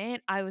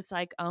moment, I was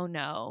like, "Oh,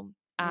 no.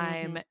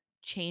 I'm Mhm.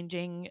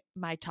 changing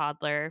my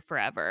toddler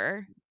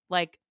forever."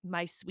 Like,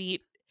 my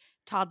sweet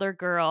toddler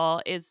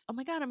girl is oh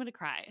my god, I'm gonna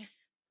cry.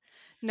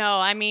 No,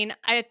 I mean,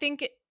 I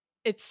think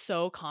it's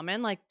so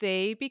common, like,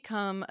 they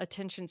become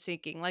attention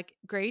seeking, like,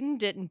 Graydon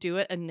didn't do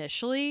it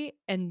initially,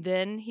 and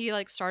then he,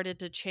 like, started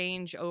to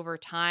change over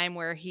time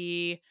where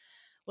he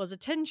was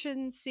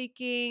attention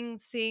seeking,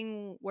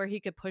 seeing where he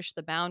could push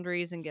the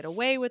boundaries and get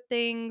away with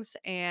things,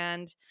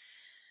 and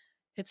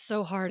it's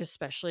so hard,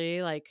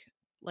 especially, like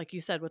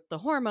you said, with the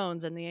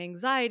hormones and the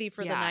anxiety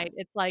for the Yeah. night,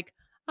 it's like,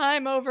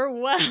 I'm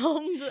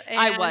overwhelmed,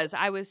 and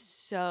I was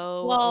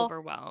so well,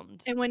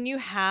 overwhelmed. and when you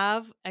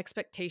have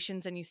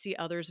expectations and you see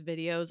others'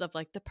 videos of,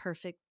 like, the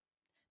perfect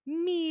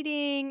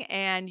meeting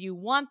and you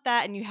want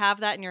that and you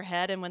have that in your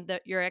head, and when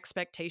your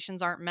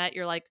expectations aren't met,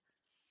 you're like,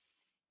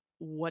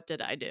 "What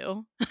did I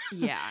do?"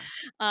 Yeah.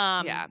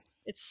 Um, Yeah.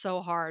 it's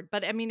so hard,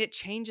 but, I mean, it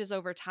changes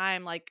over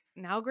time, like,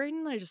 now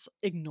Graydon, like, just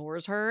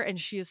ignores her, and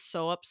she is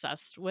so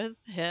obsessed with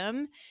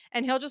him,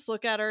 and he'll just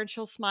look at her, and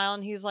she'll smile,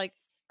 and he's like,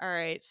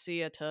 "Alright, see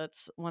ya,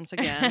 toots," once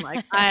again,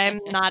 like, "I'm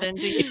not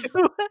into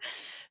you."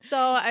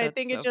 So, I That's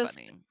think so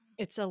funny.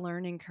 it's a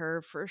learning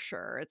curve for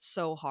sure, it's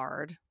so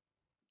hard.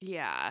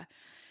 Yeah.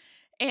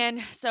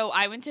 And so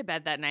I went to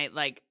bed that night,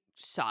 like,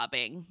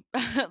 sobbing.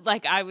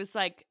 Like, I was,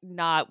 like,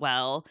 not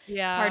well.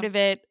 Part Yeah, of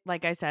it,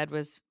 like I said,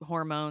 was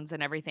hormones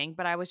and everything,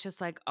 but I was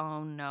just like,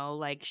 "Oh, no,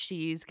 like,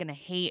 she's gonna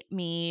hate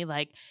me,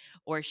 like,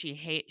 or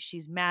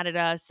she's mad at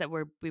us that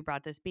we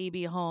brought this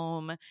baby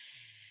home."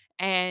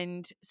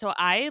 And so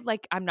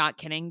I'm not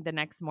kidding, the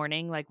next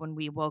morning, like, when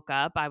we woke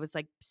up, I was,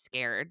 like,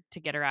 scared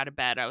to get her out of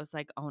bed. I was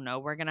like, "Oh, no,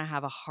 we're gonna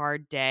have a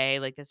hard day,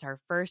 like, this is our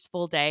first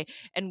full day,"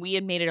 and we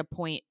had made it a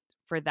point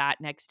for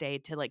that next day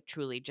to, like,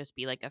 truly just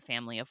be, like, a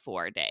family of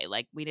 4 day.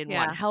 Like, we didn't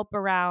want yeah, help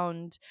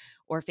around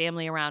or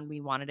family around,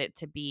 we wanted it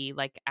to be,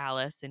 like,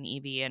 Alice and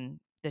Evie and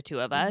the 2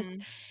 of us,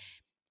 mhm.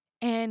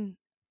 and,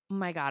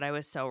 my god, I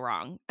was so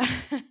wrong.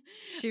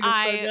 She was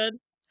so I good.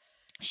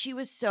 She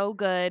was so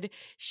good.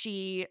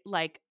 She,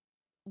 like,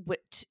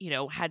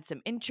 had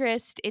some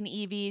interest in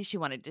Evie. She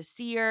wanted to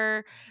see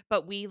her,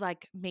 but we,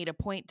 like, made a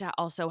point to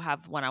also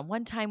have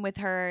one-on-one time with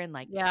her and,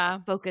 like, Yeah,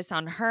 focus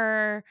on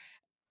her.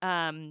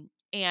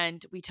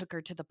 And we took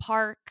her to the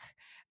park.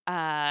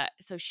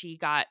 So she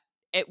got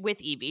it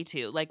with Evie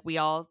too. Like, we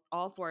all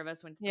 4 of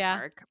us went to the yeah,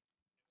 park.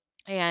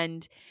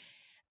 And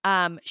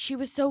she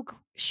was so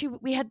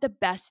we had the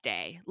best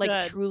day. Like, good.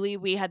 truly,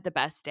 we had the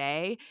best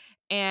day.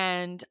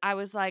 And I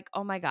was like,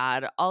 "Oh my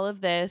god, all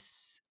of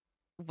this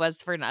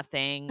was for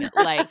nothing.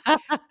 Like,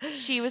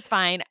 she was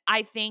fine.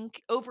 I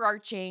think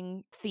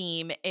overarching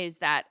theme is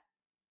that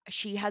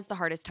she has the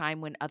hardest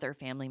time when other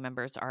family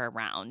members are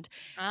around.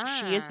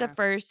 She is the Ah.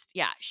 first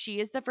yeah, she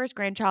is the first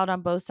grandchild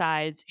on both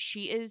sides.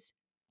 She is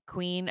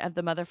queen of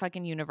the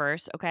motherfucking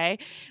universe, okay?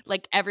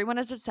 Like, everyone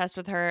is obsessed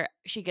with her.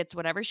 She gets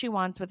whatever she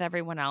wants with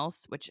everyone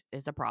else, which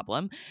is a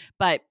problem.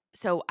 But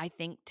so I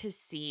think to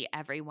see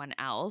everyone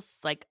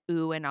else like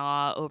ooh and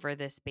ah over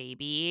this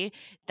baby,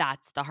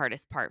 that's the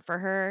hardest part for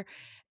her.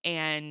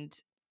 And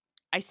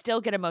I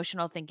still get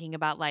emotional thinking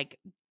about like,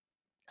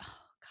 oh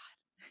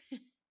god.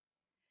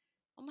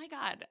 Oh my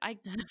god. I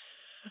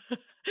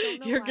don't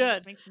know You're why this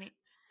good. makes me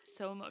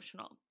so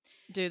emotional.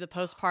 Dude, the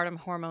postpartum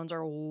hormones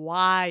are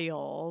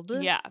wild.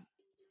 Yeah.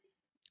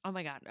 Oh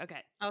my god.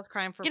 Okay. I was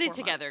crying for Get it 4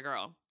 together,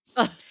 months.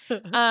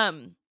 girl.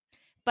 Um,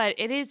 but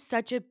it is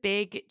such a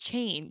big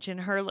change in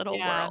her little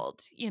Yeah,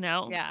 world, you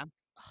know? yeah.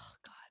 Oh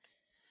god. And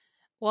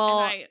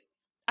Well,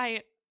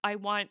 I I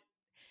want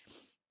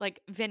like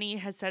Vinny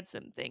has said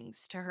some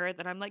things to her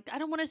that I'm like, I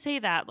don't want to say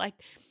that. Like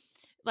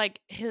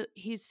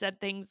he's said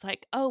things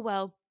like, "Oh,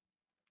 well,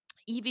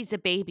 Evie's a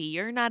baby.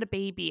 You're not a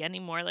baby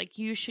anymore. Like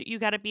you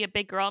got to be a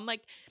big girl." I'm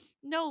like,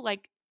 "No,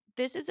 like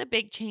this is a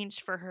big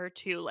change for her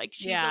too. Like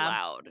she's yeah.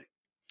 allowed.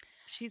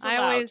 She's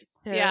allowed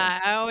to."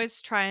 I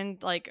always try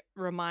and, like,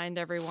 remind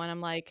everyone,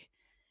 I'm like,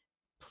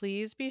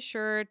 "Please be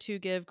sure to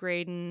give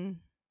Graydon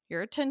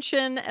your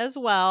attention as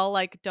well."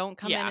 Like, don't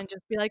come in Yeah. and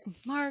just be like,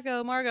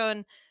 "Margot, Margot,"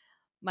 and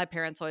my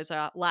parents always,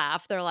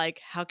 laugh. They're like,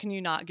 "How can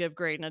you not give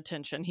Graydon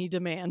attention? He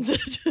demands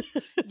it."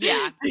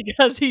 Yeah.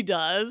 Because he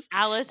does,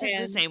 Alice is the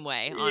and same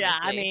way, yeah,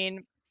 I honestly.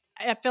 mean,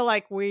 I feel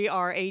like we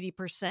are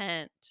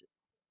 80%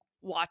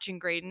 watching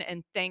Graydon,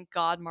 and thank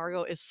God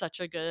Margot is such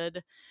a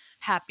good,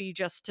 happy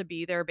just to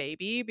be their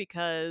baby,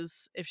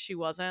 because if she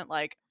wasn't,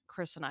 like,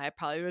 Chris and I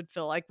probably would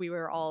feel like we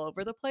were all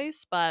over the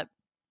place, but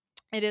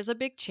it is a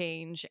big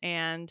change,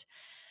 and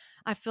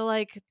I feel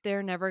like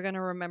they're never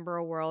gonna remember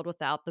a world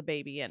without the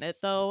baby in it,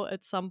 though,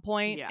 at some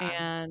point, Yeah.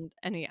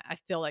 and yeah, I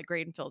feel like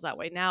Graydon feels that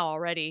way now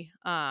already.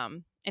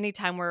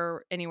 Anytime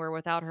we're anywhere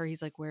without her,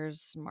 he's like,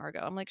 "Where's Margot?"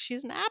 I'm like,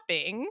 "She's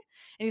napping," and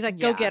he's like,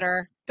 "Go Yeah. get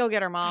her. Go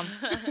get her, mom."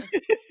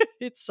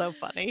 It's so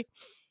funny.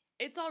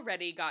 It's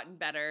already gotten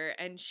better,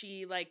 and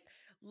she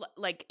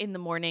like in the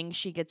morning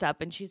she gets up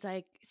and she's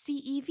like, "See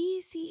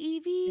Evie? See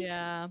Evie?"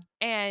 Yeah.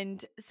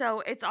 And so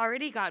it's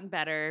already gotten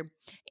better,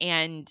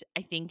 and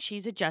I think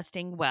she's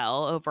adjusting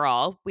well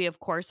overall. We of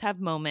course have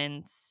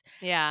moments.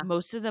 Yeah.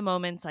 Most of the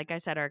moments, like I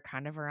said, are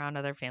kind of around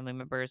other family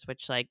members,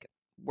 which like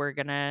we're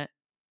gonna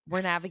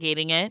we're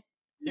navigating it.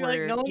 You're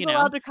like, "No one's You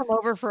allowed know, to come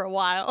over for a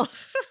while."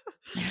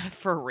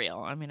 for real.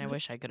 I mean, I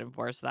wish I could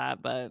enforce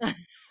that, but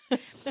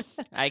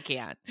I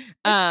can't. It's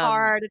Um,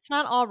 hard. It's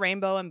not all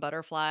rainbow and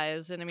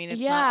butterflies, and I mean,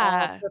 it's not all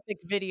yeah.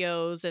 perfect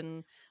videos,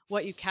 and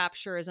what you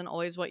capture isn't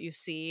always what you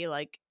see,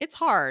 like, it's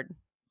hard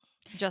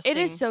It is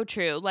adjusting. so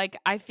true. Like,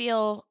 I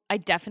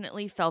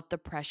definitely felt the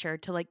pressure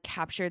to like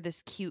capture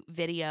this cute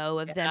video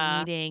of them Yeah.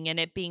 meeting and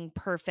it being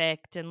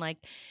perfect. And like,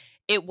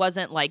 it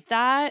wasn't like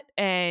that.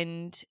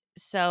 And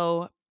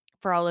so,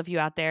 for all of you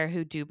out there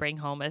who do bring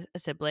home a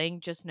sibling,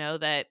 just know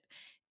that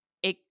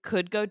it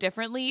could go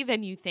differently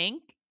than you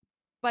think.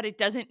 But it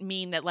doesn't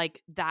mean that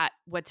like that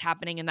what's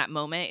happening in that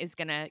moment is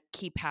gonna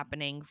keep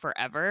happening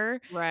forever.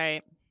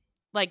 Right.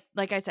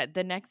 Like I said,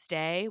 the next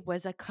day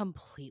was a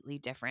completely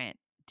different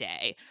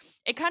day.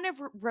 It kind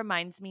of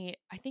reminds me,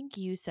 I think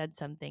you said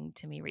something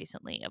to me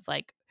recently of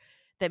like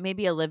that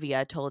maybe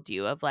Olivia told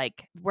you of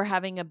like we're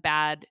having a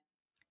bad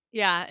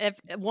Yeah, if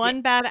day.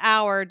 one bad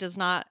hour does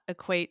not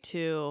equate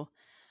to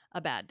a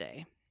bad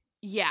day.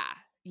 Yeah.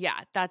 Yeah,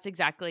 that's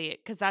exactly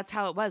it, cuz that's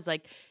how it was.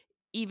 Like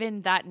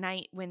even that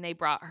night when they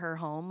brought her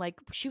home, like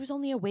she was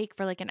only awake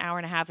for like an hour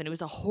and a half and it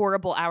was a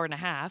horrible hour and a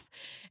half.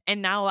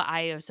 And now I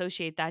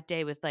associate that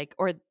day with like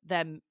or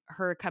them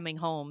her coming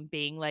home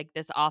being like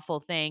this awful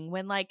thing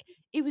when like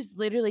it was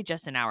literally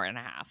just an hour and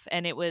a half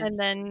and it And was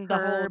then the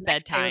whole her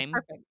next day was bedtime.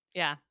 perfect.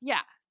 Yeah.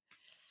 Yeah.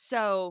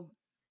 So,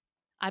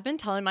 I've been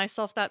telling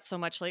myself that so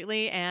much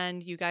lately,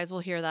 and you guys will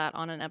hear that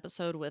on an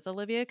episode with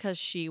Olivia, because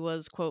she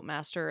was quote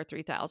master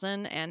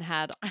 3000 and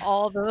had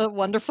all the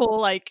wonderful,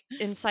 like,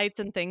 insights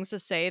and things to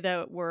say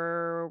that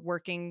were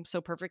working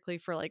so perfectly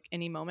for, like,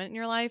 any moment in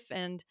your life.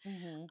 And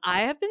mhm.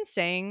 I have been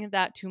saying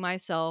that to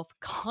myself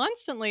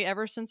constantly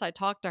ever since I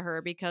talked to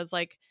her, because,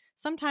 like,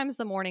 sometimes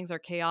the mornings are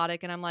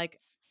chaotic and I'm like,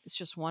 it's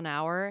just 1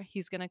 hour.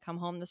 He's going to come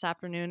home this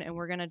afternoon and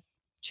we're going to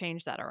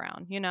change that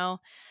around, you know?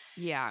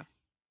 Yeah.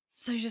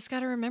 So you just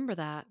got to remember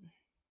that.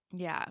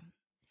 Yeah.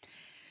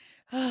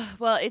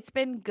 Well, it's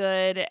been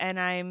good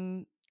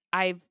and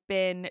I've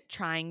been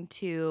trying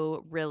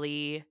to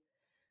really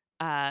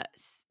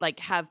like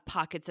have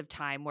pockets of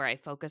time where I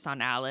focus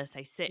on Alice.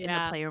 I sit in the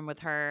Yeah. playroom with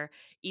her,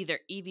 either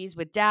Evie's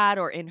with dad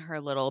or in her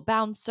little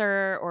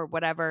bouncer or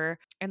whatever.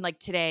 And like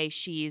today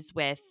she's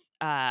with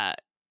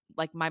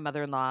like my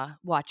mother-in-law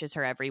watches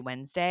her every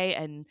Wednesday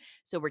and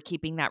so we're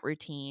keeping that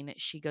routine.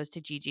 She goes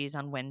to Gigi's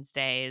on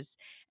Wednesdays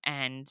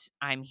and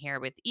I'm here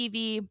with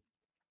Evie.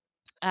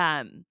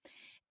 Um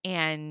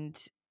and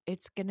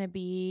it's gonna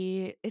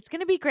be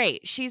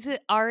great. She's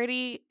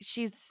already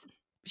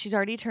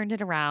turned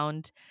it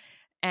around,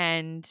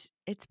 and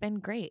it's been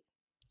great.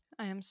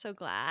 I am so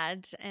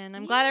glad, and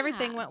I'm glad Yeah.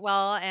 everything went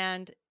well,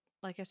 and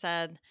like I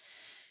said,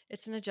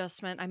 it's an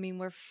adjustment. I mean,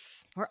 we're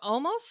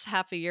almost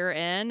half a year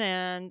in,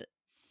 and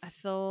I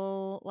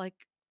feel like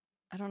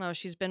I don't know,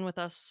 she's been with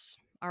us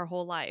our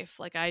whole life.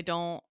 Like I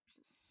don't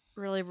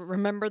really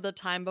remember the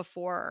time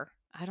before.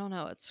 I don't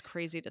know, it's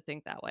crazy to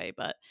think that way,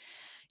 but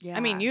I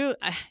mean, Yeah.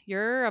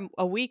 you're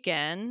a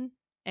weekend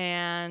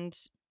and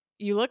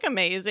you look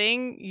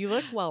amazing. You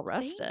look well Thank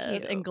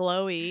rested you. and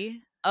glowy.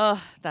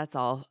 Oh, that's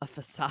all a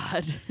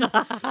facade.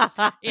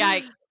 Yeah,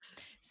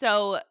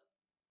 so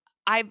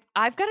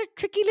I've got a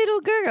tricky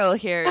little girl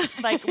here.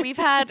 Like we've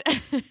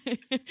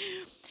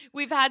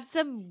had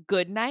some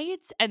good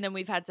nights and then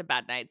we've had some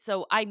bad nights.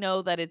 So I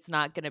know that it's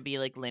not going to be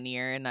like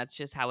linear and that's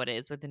just how it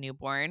is with the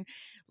newborn.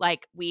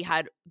 Like we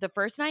had the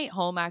first night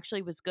home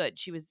actually was good.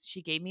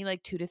 She gave me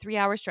like 2 to 3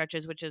 hour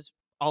stretches, which is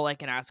all I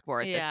can ask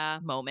for at this Yeah.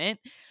 moment.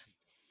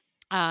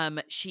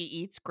 She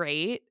eats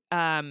great.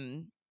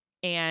 And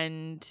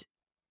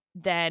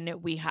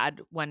then we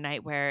had one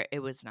night where it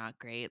was not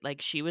great.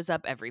 Like she was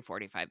up every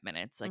 45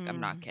 minutes. Like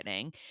I'm not Mm,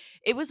 kidding.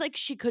 It was like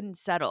she couldn't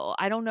settle.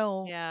 I don't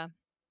know. yeah.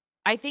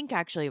 I think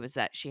actually it was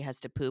that she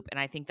has to poop. And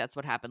I think that's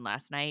what happened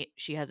last night.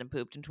 She hasn't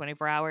pooped in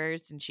 24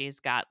 hours and she's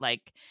got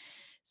like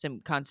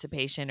some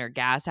constipation or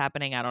gas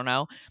happening. I don't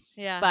know.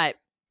 Yeah. But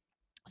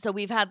so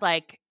we've had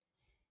like,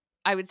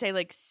 I would say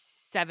like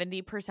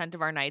 70%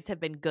 of our nights have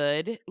been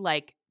good,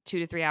 like 2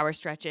 to 3 hour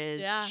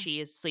stretches. Yeah. She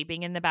is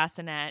sleeping in the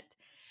bassinet.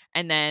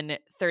 And then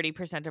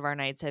 30% of our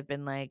nights have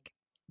been like,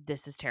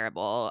 this is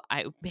terrible.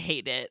 I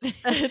hate it.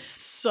 It's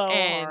so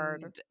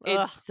hard. And it's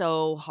Ugh.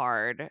 so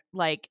hard.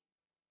 Like,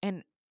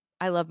 and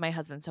I love my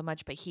husband so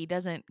much, but he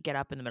doesn't get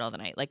up in the middle of the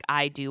night. Like,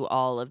 I do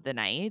all of the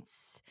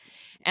nights.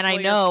 And I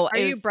Well, know are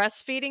it you was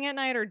breastfeeding at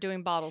night or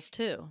doing bottles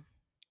too?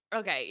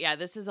 okay. Yeah,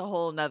 this is a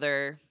whole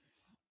nother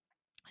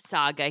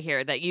saga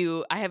here that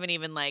I haven't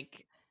even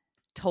like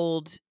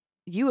told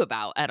you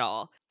about at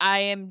all.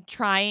 I am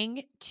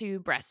trying to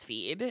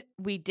breastfeed.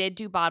 We did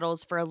do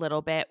bottles for a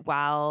little bit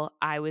while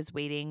I was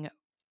waiting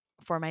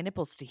for my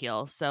nipples to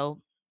heal.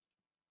 So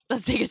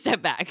let's take a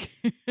step back.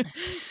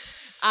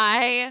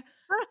 I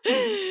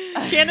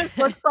Candace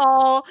looks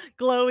all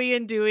glowy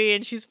and dewy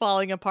and she's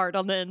falling apart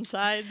on the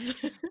insides.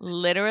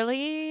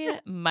 literally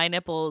my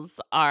nipples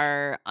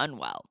are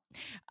unwell.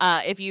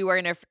 If you were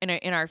in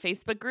our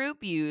Facebook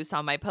group, you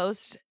saw my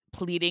post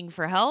pleading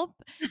for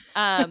help.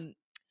 Um,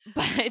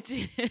 but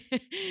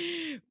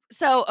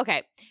so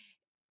okay,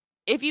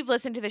 if you've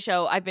listened to the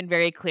show, I've been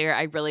very clear.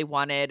 I really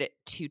wanted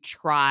to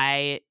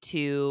try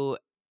to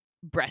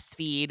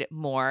breastfeed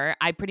more.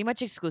 I pretty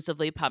much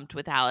exclusively pumped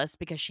with Alice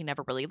because she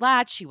never really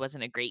latched. She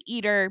wasn't a great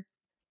eater.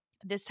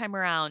 This time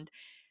around,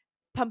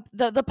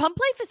 the pump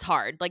life is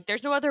hard. Like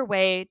there's no other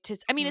way to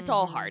I mean it's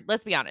all hard. Mhm.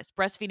 Let's be honest.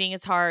 Breastfeeding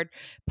is hard,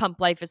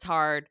 pump life is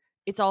hard.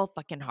 It's all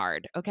fucking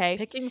hard, okay?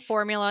 Picking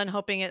formula and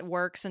hoping it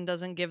works and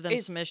doesn't give them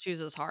some It's issues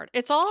is hard.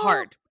 It's all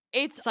hard.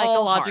 It's all hard.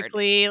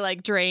 psychologically,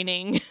 like,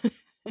 draining.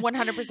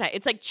 100%.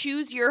 It's like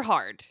choose your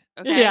hard,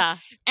 okay? Yeah.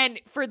 And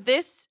for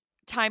this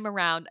time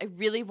around, I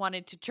really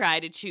wanted to try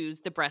to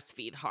choose the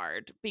breastfeed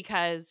hard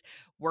because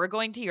we're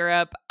going to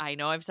Europe. I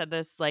know I've said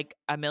this like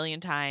a million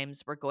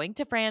times. We're going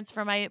to France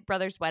for my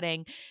brother's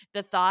wedding.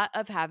 The thought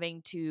of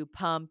having to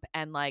pump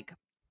and like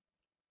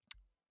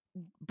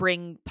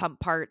bring pump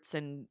parts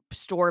and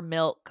store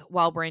milk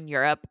while we're in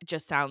Europe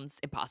just sounds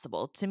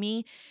impossible to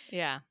me.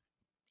 Yeah.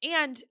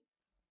 And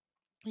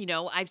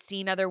I've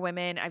seen other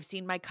women, I've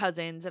seen my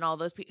cousins and all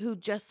those people who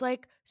just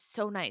like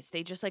so nice.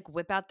 They just like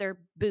whip out their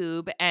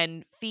boob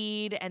and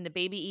feed and the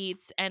baby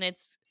eats and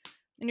it's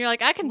And you're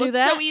like, "I can do looks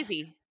so that."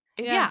 easy.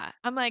 Yeah. Yeah.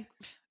 I'm like,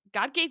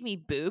 God gave me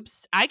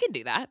boobs. I can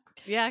do that.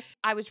 Yeah.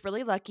 I was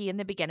really lucky in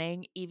the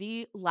beginning.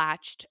 Evie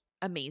latched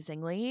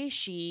amazingly.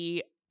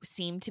 She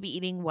seemed to be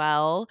eating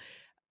well.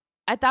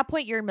 At that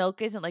point, your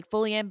milk isn't like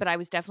fully in, but I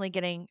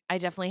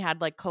definitely had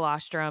like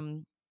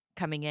colostrum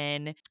coming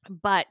in.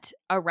 But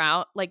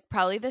around like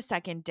probably the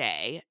second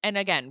day, and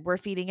again, we're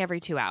feeding every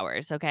 2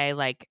 hours. Okay.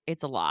 Like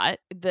it's a lot.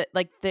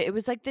 It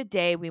was like the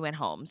day we went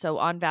home. So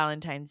on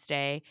Valentine's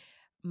Day,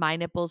 my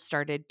nipples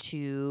started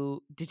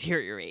to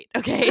deteriorate.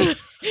 Okay.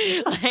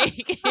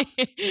 Like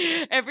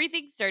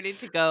everything started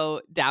to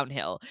go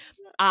downhill.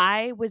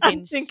 I was I'm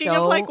in thinking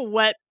of, like, so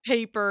wet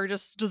paper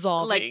just like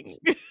dissolving.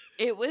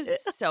 it was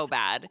so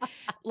bad.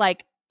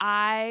 Like,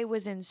 I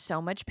was in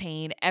so much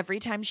pain. Every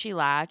time she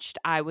latched,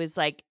 I was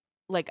like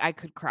I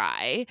could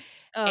cry.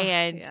 Oh,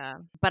 And yeah.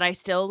 but I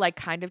still like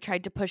kind of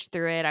tried to push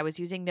through it. I was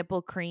using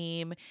nipple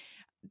cream.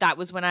 That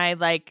was when I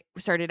like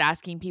started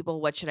asking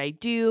people, what should I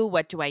do?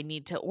 What do I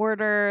need to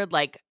order?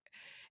 Like,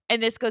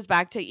 and this goes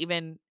back to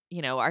even,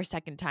 our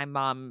second time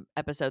mom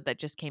episode that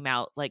just came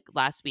out like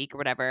last week or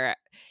whatever,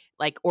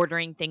 like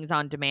ordering things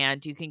on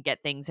demand. You can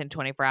get things in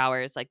 24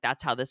 hours. Like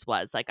that's how this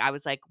was. Like I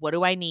was like, what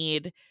do I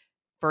need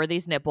for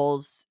these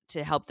nipples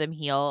to help them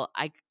heal?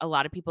 A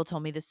lot of people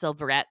told me the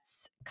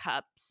Silverettes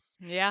cups,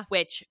 Yeah.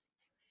 which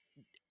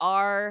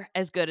are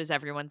as good as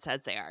everyone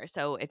says they are.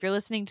 So if you're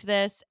listening to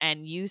this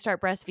and you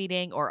start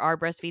breastfeeding or are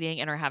breastfeeding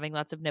and are having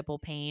lots of nipple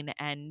pain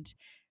and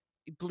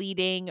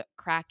bleeding,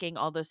 cracking,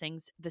 all those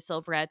things, the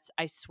Silverettes,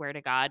 I swear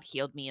to God,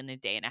 healed me in a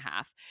day and a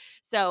half.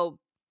 So,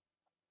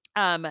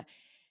 um,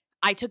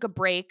 I took a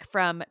break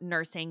from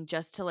nursing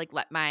just to like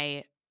let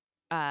my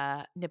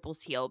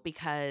nipples heal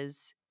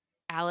because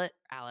Alice,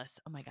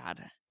 oh my God.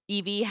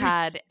 Evie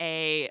had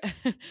a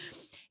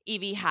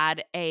Evie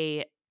had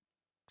a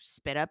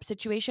spit up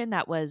situation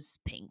that was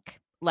pink.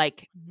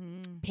 Like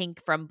Mhm.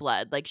 pink from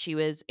blood. Like she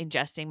was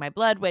ingesting my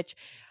blood, which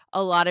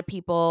a lot of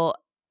people,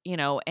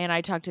 and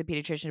I talked to a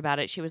pediatrician about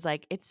it. She was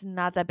like, it's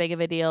not that big of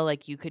a deal.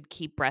 Like you could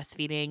keep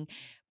breastfeeding,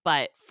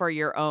 but for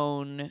your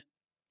own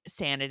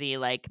sanity,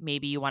 like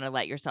maybe you want to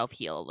let yourself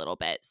heal a little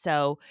bit.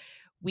 So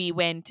we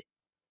went,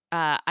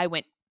 I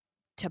went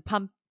to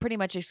pump pretty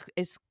much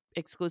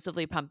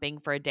exclusively pumping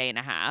for a day and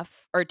a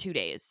half or 2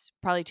 days,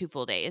 probably 2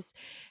 full days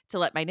to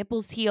let my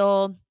nipples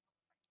heal.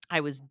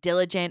 I was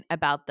diligent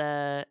about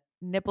the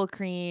nipple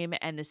cream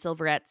and the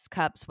Silverettes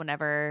cups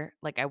whenever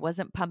like I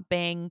wasn't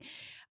pumping.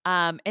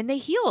 And they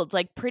healed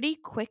like pretty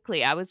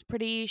quickly. I was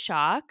pretty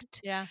shocked.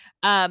 Yeah.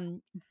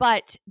 Um,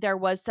 but there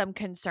was some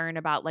concern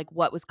about like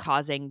what was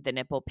causing the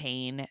nipple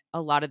pain.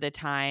 A lot of the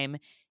time,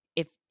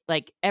 if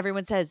like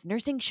everyone says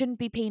nursing shouldn't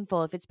be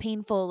painful. If it's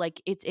painful,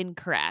 like it's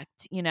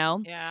incorrect, you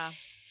know? Yeah.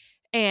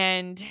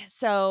 And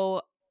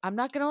so I'm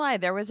not going to lie,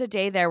 there was a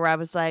day there where I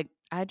was like,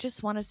 I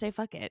just want to say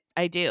fuck it.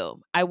 I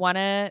do. I want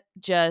to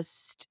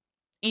just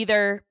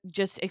either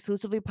just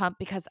exclusively pump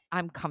because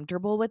I'm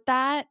comfortable with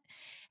that,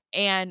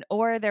 and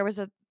or there's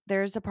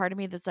a part of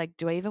me that's like,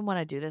 do I even want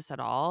to do this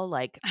at all?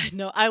 Like I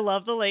know. I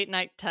love the late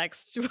night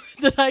text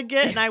that I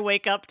get and I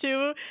wake up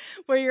to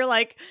where you're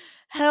like,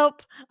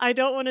 "Help, I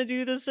don't wanna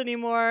do this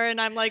anymore."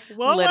 And I'm like,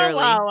 "Whoa, whoa, literally.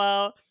 wow,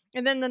 wow."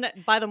 And then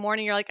by the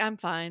morning, you're like, "I'm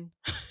fine."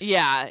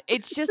 Yeah,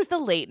 it's just the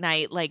late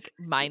night like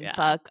mind Yeah.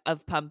 fuck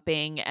of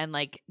pumping and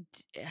like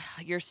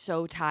you're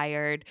so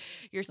tired.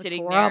 You're It's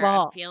sitting there.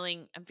 horrible.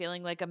 I'm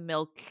feeling like a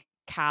milk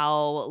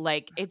cow.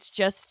 Like it's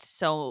just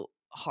so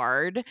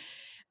hard.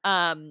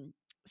 Um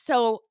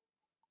so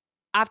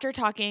after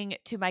talking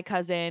to my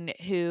cousin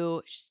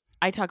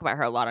I talk about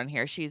her a lot on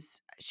here.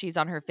 She's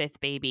on her fifth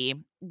baby.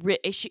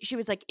 She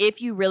was like,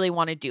 if you really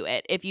want to do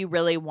it, if you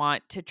really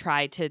want to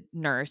try to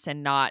nurse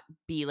and not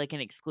be like an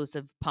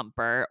exclusive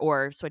pumper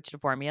or switch to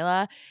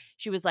formula,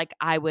 she was like,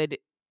 I would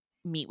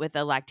meet with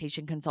a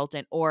lactation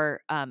consultant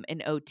or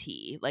an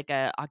OT, like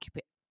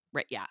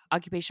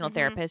occupational Mhm.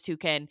 therapist who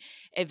can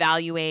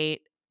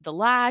evaluate the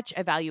latch,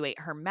 evaluate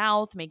her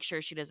mouth, make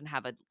sure she doesn't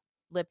have a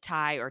lip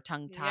tie or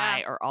tongue Yeah.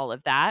 tie or all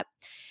of that.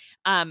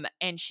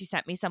 And she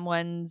sent me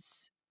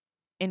someone's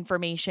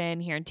information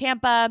here in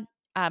Tampa.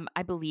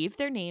 I believe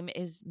their name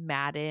is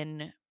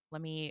Madden.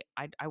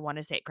 I want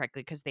to say it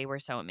correctly because they were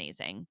so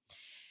amazing.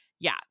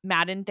 Yeah,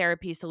 Madden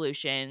Therapy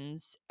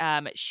Solutions.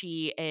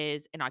 She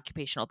is an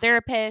occupational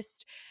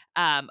therapist,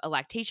 a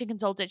lactation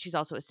consultant. She's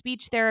also a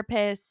speech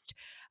therapist.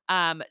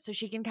 So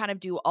she can kind of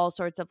do all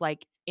sorts of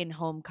like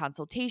in-home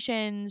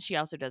consultations. She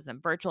also does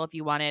them virtual if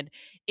you wanted.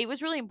 It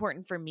was really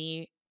important for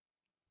me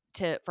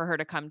for her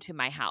to come to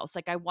my house.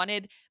 Like I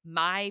wanted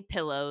my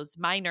pillows,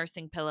 my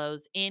nursing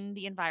pillows in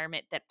the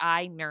environment that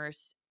I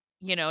nurse,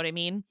 you know what I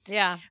mean?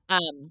 Yeah.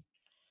 Um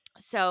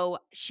so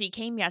she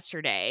came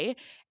yesterday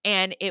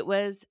and it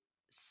was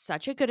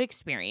such a good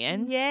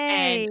experience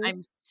and Yay. I'm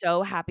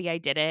so happy I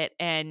did it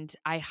and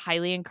I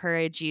highly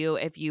encourage you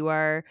if you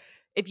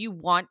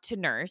want to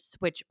nurse,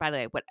 which by the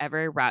way,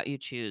 whatever route you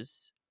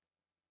choose,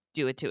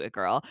 do it to it,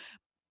 girl.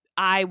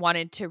 I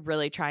wanted to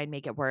really try and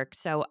make it work.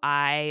 So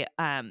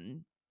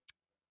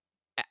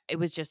it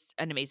was just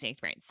an amazing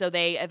experience. So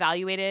they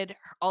evaluated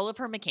all of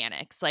her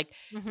mechanics, like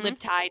lip Mhm.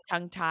 tie,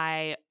 tongue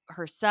tie,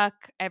 her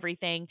suck,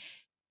 everything.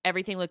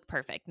 Everything looked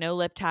perfect. No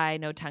lip tie,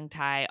 no tongue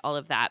tie, all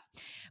of that.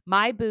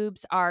 My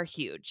boobs are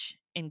huge,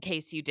 in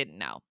case you didn't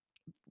know.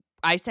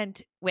 I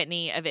sent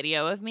Whitney a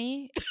video of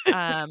me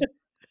um,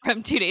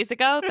 from 2 days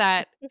ago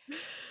that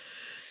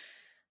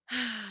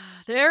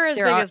They're as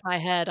there big are as my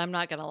head, I'm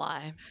not gonna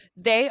lie.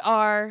 they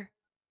are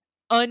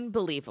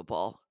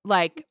unbelievable.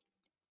 Like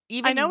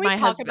I know even we my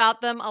talk husband,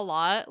 about them a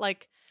lot,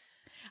 like,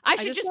 I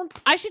just don't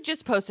I should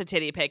just post a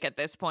titty pic at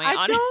this point,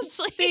 I don't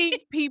honestly.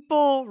 think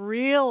people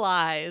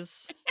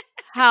realize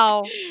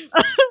how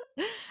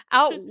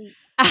out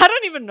I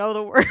don't even know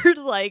the word,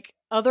 like,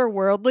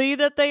 otherworldly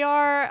that they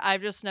are.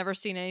 I've just never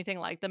seen anything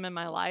like them in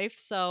my life,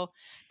 so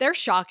they're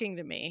shocking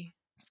to me.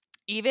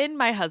 Even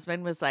my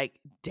husband was like,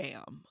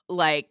 "Damn."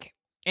 Like,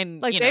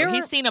 and, Like,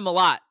 he's seen them a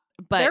lot,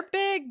 but they're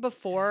big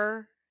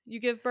before you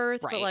give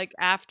birth, but, right. like,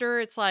 after,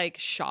 it's, like,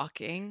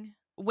 shocking.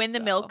 When the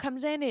milk So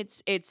comes in,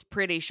 it's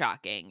pretty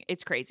shocking.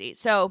 It's crazy.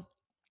 So,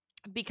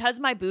 because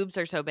my boobs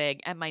are so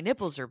big and my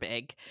nipples are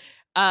big,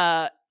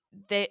 uh,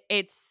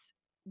 it's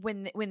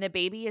when the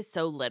baby is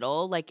so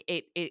little, like,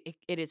 it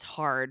is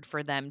hard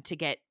for them to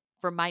get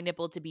for my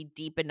nipple to be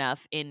deep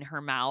enough in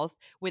her mouth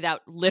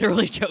without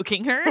literally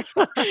choking her.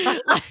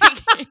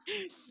 like,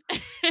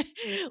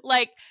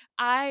 like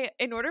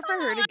in order for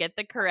her to get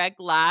the correct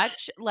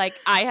latch, like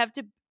I have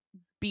to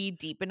be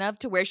deep enough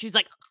to where she's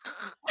like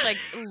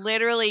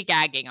literally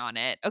gagging on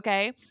it.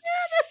 Okay.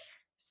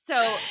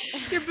 So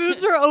Your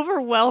boobs are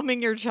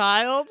overwhelming your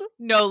child?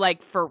 no,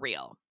 like for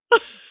real.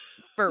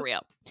 For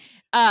real.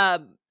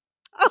 Um,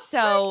 Oh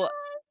my so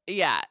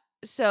yeah.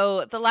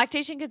 So the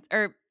lactation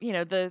or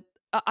the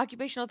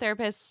occupational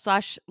therapist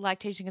slash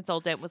lactation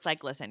consultant was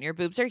like, listen, your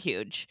boobs are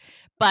huge,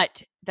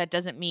 but that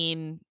doesn't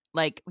mean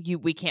like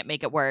we can't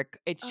make it work.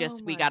 It's oh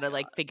just we my got to god.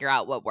 like figure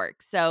out what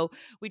works. So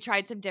we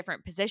tried some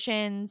different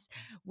positions.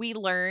 We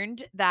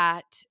learned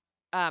that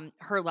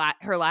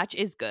her latch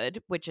is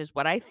good, which is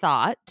what I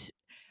thought.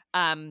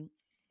 Um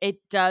it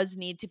does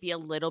need to be a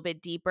little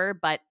bit deeper,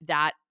 but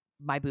that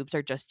my boobs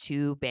are just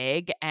too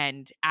big,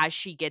 and as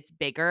she gets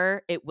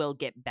bigger, it will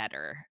get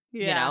better,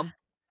 you Yeah, know?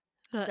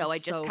 that So is I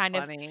just so kind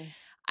of funny.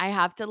 I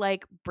have to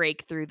like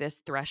break through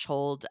this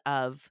threshold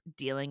of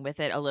dealing with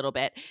it a little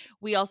bit.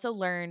 We also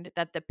learned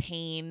that the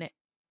pain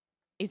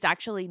is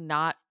actually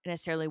not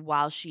necessarily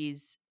while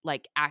she's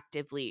like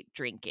actively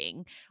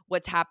drinking.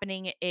 What's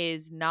happening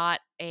is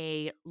not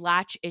a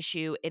latch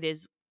issue, it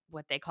is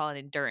what they call an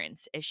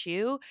endurance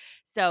issue.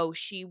 So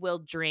she will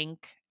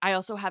drink. I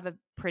also have a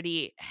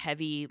pretty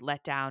heavy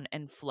letdown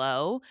and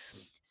flow.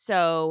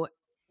 So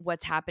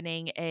what's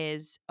happening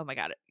is, oh my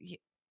God,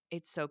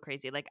 it's so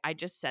crazy. Like I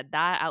just said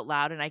that out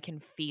loud and I can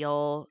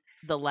feel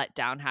the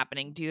letdown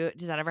happening.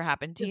 Does that ever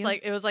happen to It's you?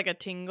 like it was like a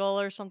tingle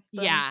or something?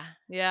 Yeah.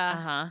 Yeah.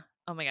 Uh-huh.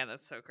 Oh my God,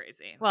 that's so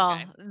crazy.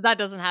 Okay. Well, that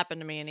doesn't happen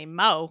to me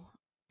anymore.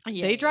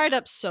 Yeah, They yeah, dried yeah.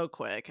 up so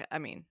quick. I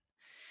mean,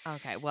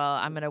 Okay, well,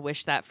 I'm gonna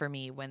wish that for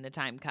me when the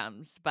time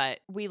comes. But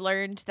we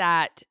learned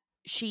that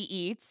she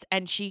eats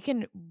and she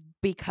can,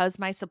 because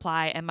my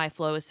supply and my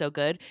flow is so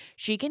good,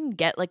 she can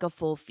get like a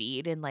full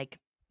feed in like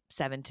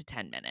 7 to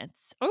 10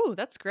 minutes, oh,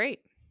 that's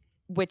great.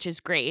 which is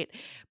great.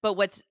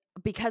 But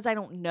because I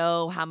don't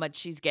know how much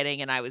she's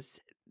getting and I was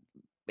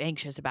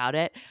anxious about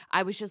it,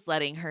 I was just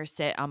letting her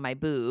sit on my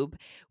boob,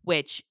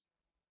 which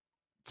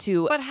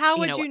to, But how you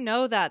would know, you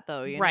know that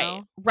though, you right,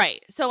 know?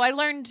 right. So I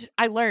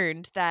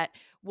learned that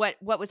what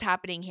was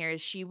happening here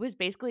is she was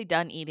basically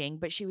done eating,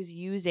 but she was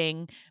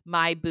using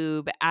my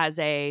boob as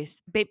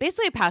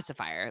basically a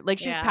pacifier. Like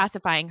she was Yeah.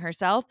 pacifying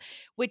herself,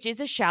 which is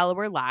a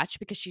shallower latch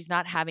because she's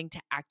not having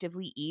to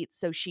actively eat,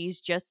 so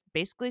she's just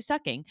basically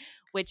sucking,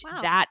 which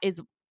Wow. that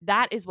is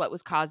what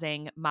was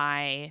causing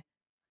my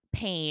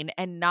pain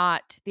and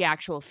not the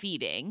actual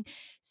feeding.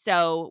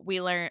 So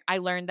I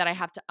learned that I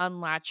have to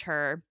unlatch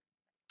her,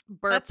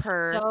 burp That's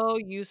her. so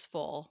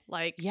useful.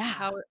 Like, Yeah.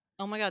 how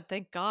oh my god,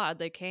 thank God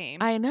they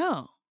came. I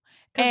know.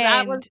 'Cause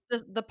that And was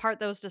just the part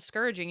that was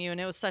discouraging you,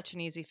 and it was such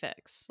an easy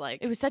fix,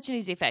 it like was such an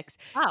easy fix.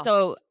 wow.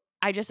 So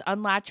I just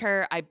unlatch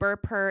her, I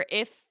burp her.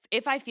 If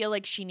I feel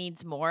like she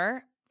needs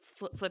more,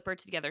 flip her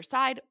to the other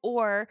side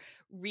or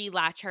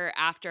relatch her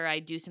after I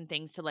do some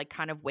things to like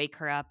kind of wake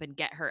her up and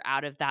get her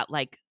out of that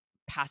like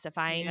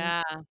pacifying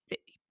Yeah, f-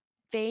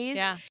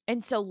 phase. yeah,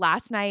 And so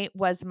last night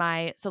was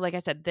like I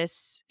said,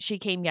 this she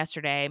came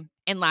yesterday,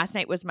 and last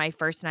night was my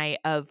first night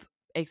of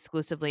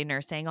exclusively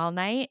nursing all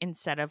night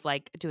instead of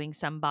like doing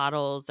some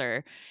bottles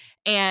or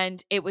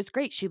and it was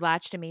great. She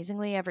latched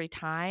amazingly every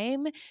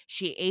time.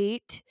 She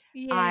ate.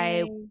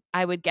 I yay.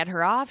 I would get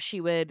her off.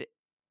 She would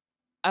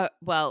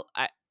well,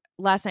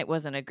 last night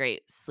wasn't a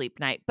great sleep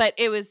night, but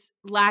it was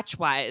latch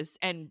wise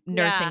and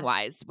nursing Yeah,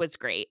 wise was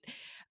great.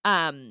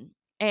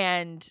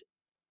 And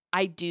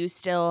I do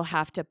still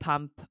have to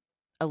pump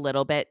a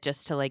little bit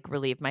just to like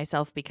relieve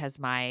myself because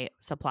my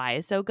supply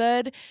is so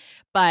good.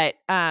 But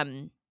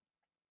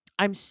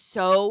I'm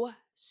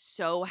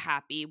so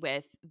happy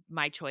with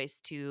my choice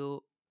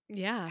to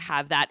yeah,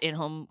 have that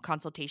in-home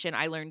consultation.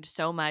 I learned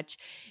so much.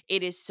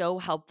 It is so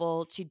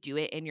helpful to do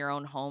it in your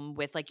own home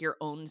with like your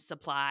own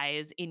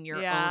supplies in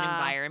your own yeah,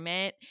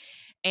 environment.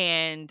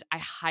 And I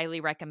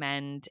highly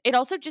recommend. It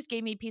also just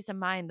gave me peace of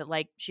mind that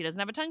like she doesn't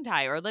have a tongue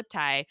tie or a lip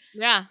tie.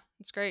 yeah,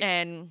 it's great.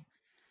 And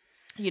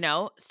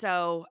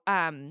so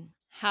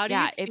How do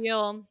you yeah, if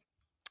feel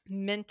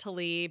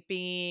mentally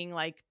being,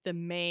 like, the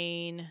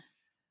main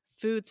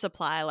food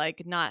supply,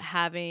 like, not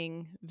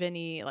having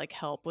Vinny, like,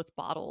 help with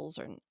bottles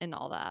or and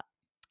all that?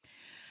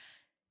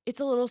 it's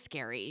a little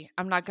scary,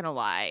 I'm not gonna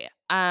lie.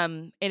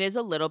 It is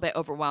a little bit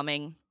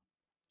overwhelming.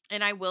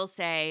 And I will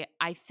say,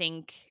 I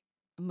think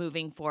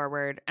moving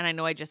forward, and I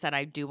know I just said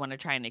I do want to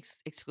try and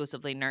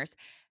exclusively nurse.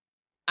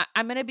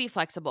 I'm going to be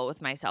flexible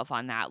with myself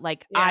on that.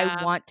 Like, I Yeah,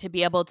 want to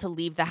be able to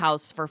leave the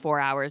house for 4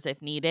 hours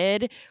if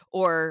needed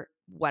or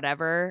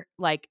whatever,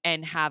 like,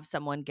 and have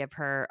someone give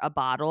her a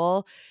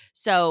bottle.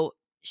 So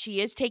she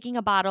is taking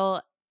a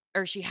bottle,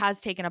 or she has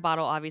taken a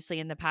bottle, obviously,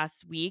 in the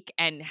past week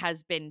and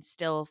has been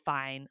still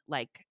fine,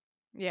 like,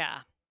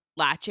 yeah,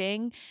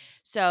 latching.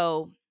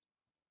 So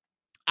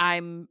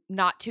I'm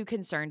not too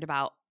concerned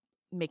about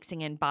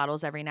mixing in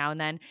bottles every now and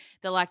then.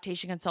 The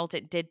lactation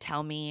consultant did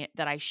tell me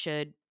that I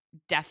should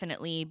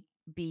definitely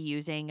be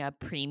using a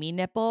preemie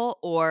nipple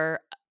or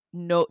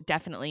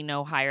definitely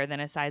no higher than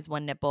a size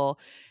 1 nipple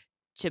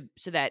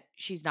so that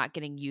she's not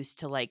getting used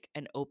to, like,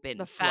 an open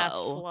The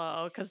fast flow.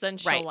 flow, because then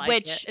she'll Right,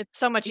 like it. which It's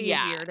so much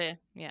yeah, easier to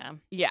yeah.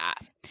 yeah.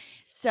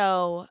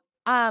 So,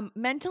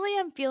 mentally,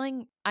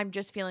 I'm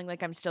just feeling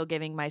like I'm still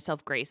giving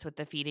myself grace with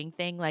the feeding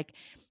thing, like,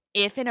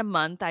 if in a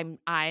month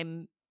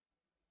I'm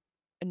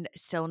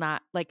still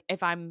not like,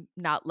 if I'm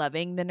not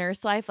loving the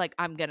nurse life, like,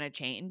 I'm gonna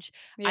change.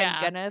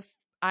 Yeah.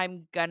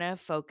 I'm gonna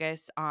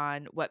focus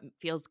on what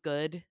feels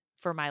good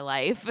for my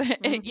life,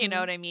 you know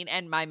Mhm. what I mean,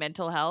 and my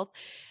mental health,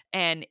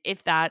 and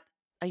if that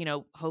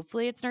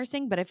hopefully it's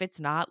nursing, but if it's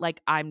not,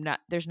 like, I'm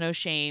not there's no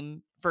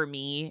shame for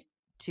me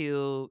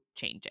to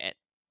change it,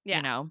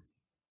 you Yeah. know?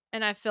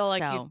 And I feel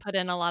like you've So, put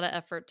in a lot of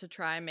effort to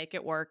try and make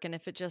it work, and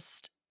if it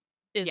just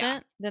yeah.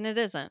 isn't, then it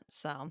isn't,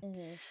 so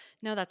Mhm.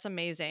 no, that's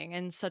amazing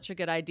and such a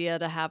good idea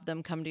to have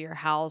them come to your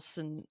house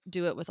and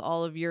do it with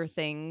all of your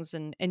things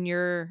and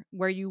your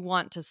where you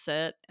want to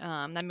sit,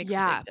 that makes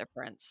a Yeah. big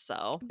difference,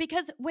 so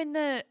Because when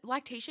the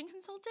lactation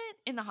consultant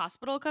in the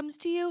hospital comes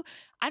to you,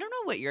 I don't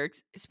know what your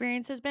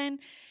experience has been.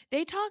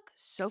 They talk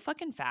so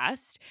fucking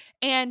fast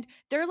and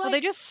they're well, they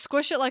like, just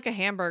squish it like a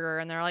hamburger,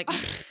 and they're like,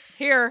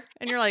 "Here,"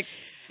 and you're like,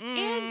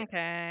 and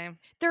Okay."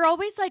 they're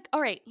always like,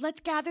 all right,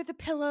 let's gather the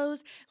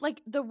pillows.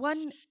 Like the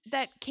one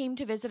that came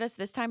to visit us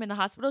this time in the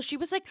hospital, she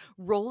was like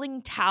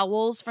rolling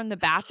towels from the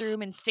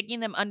bathroom and sticking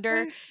them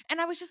under.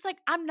 And I was just like,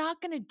 I'm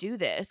not going to do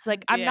this.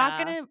 Like, I'm not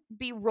going Yeah. to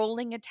be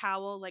rolling a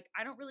towel. Like,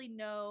 I don't really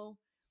know.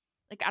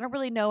 Like, I don't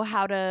really know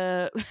how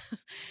to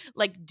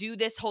like do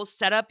this whole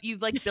setup.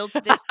 You've like built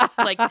this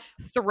like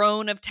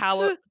throne of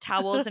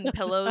towels and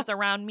pillows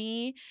around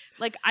me.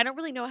 Like, I don't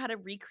really know how to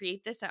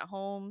recreate this at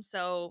home.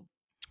 So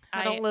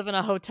I I don't live in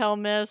a hotel,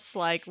 miss,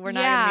 like, we're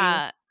not gonna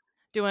be yeah.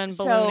 doing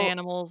balloon So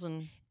animals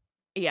and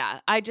yeah,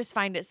 I just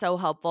find it so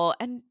helpful.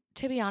 And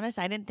to be honest,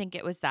 I didn't think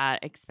it was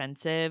that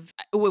expensive.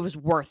 It was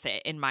worth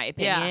it, in my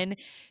yeah. opinion,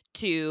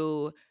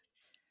 to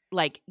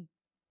like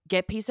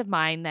get peace of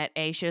mind that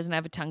A, she doesn't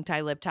have a tongue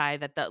tie, lip tie,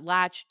 that the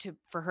latch to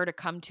for her to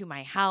come to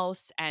my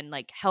house and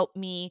like help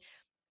me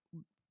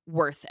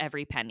worth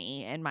every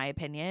penny, in my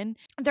opinion.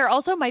 There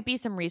also might be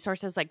some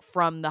resources like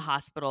from the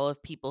hospital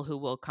of people who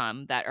will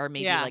come that are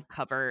maybe Yeah. like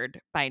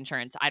covered by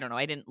insurance. I don't know.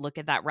 I didn't look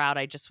at that route.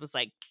 I just was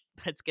like,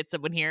 let's get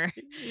someone here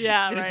as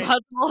Yeah, soon as right.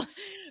 possible.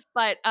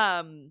 But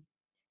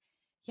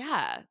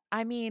yeah,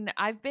 I mean,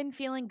 I've been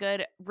feeling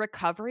good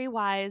recovery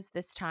wise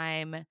this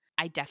time.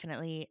 I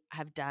definitely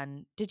have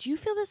done. Did you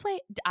feel this way?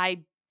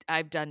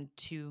 I've done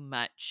too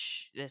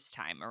much this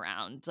time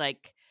around.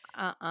 Like,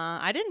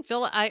 I didn't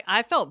feel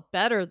I felt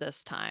better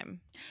this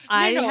time. no,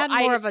 I no, had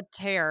more of a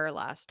tear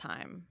last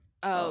time,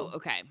 oh, so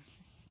okay.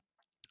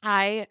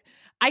 I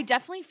I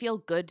definitely feel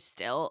good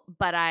still,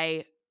 but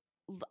I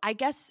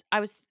guess I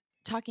was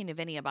talking to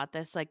Vinny about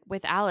this. Like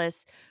with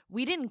Alice,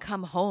 we didn't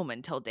come home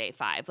until day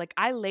 5. Like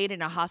I laid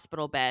in a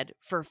hospital bed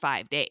for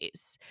 5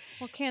 days.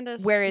 well,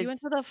 Candace, you went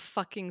Whereas to the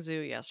fucking zoo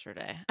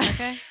yesterday,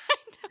 okay?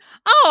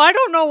 Oh, I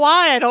don't know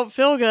why I don't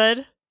feel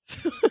good.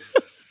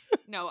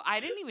 no, I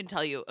didn't even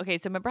tell you. Okay,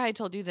 so remember I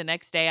told you the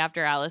next day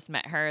after Alice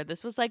met her,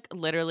 this was like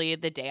literally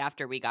the day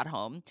after we got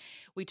home.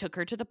 We took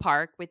her to the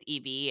park with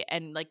Evie,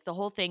 and like the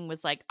whole thing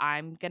was like,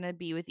 I'm gonna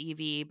be with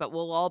Evie, but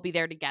we'll all be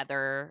there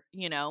together,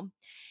 you know?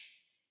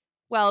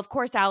 Well, of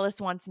course, Alice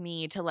wants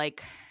me to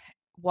like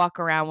walk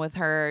around with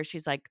her.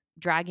 She's like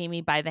dragging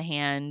me by the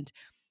hand.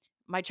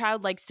 My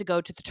child likes to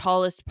go to the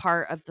tallest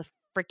part of the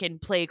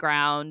freaking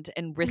playground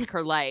and risk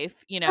her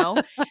life, you know?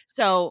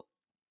 So,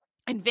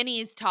 and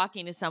Vinny's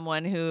talking to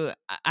someone who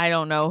I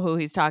don't know who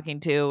he's talking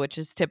to, which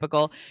is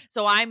typical.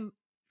 So I'm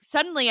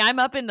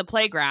up in the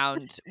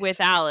playground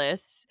with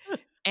Alice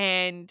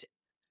and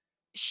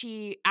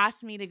she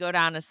asked me to go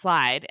down a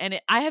slide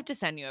and I have to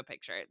send you a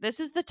picture. This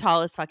is the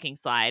tallest fucking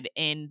slide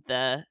in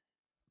the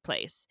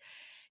place.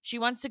 She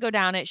wants to go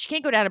down it. She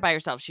can't go down it by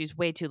herself. She's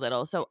way too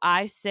little. So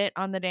I sit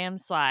on the damn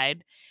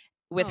slide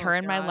with Oh her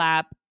in my god.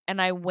 lap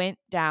and I went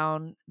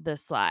down the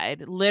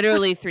slide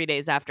literally 3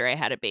 days after I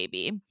had a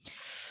baby.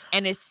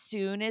 And as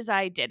soon as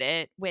I did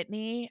it,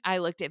 Whitney, I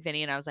looked at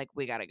Vinny and I was like,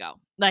 we got to go.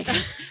 Like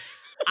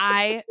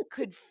I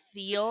could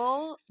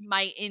feel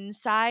my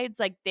insides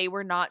like they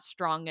were not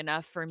strong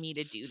enough for me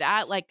to do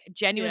that. Like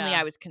genuinely Yeah.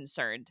 I was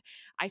concerned.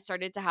 I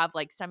started to have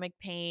like stomach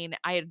pain.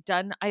 I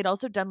had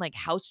also done like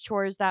house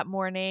chores that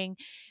morning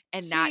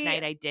and that See,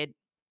 night I did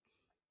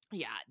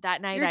yeah,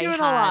 that night you're doing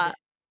a lot.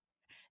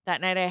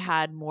 I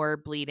had more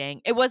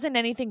bleeding. It wasn't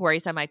anything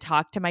worrisome. I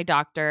talked to my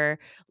doctor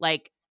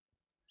like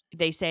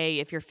they say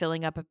if you're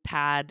filling up a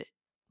pad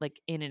like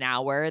in an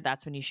hour,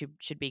 that's when you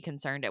should be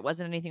concerned. It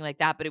wasn't anything like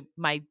that, but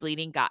my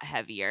bleeding got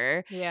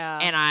heavier,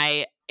 Yeah.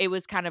 and it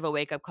was kind of a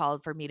wake up call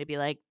for me to be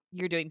like,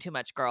 "You're doing too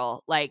much,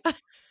 girl. Like,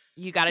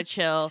 you got to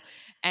chill."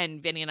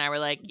 And Vinny and I were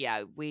like,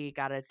 "Yeah, we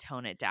got to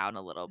tone it down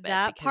a little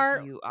bit That because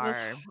part you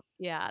was are."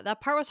 yeah, that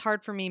part was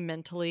hard for me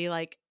mentally,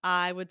 like,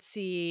 I would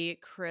see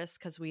Chris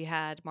because we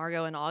had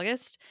Margot in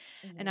August,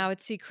 and I Mhm. would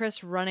see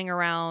Chris running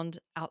around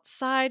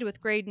outside with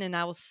Graydon, and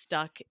I was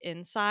stuck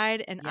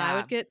inside, and I Yeah,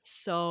 would get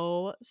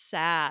so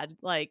sad,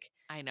 like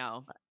I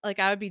know. Like,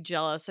 I would be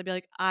jealous. I'd be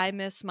like, "I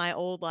miss my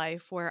old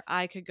life where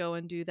I could go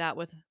and do that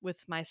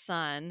with my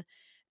son,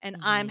 and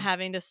I'm Mhm.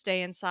 having to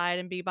stay inside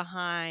and be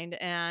behind."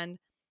 And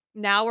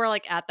now we're,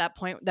 like, at that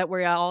point that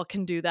we all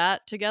can do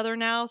that together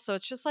now, so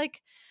it's just,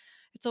 like,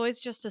 it's always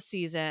just a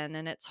season,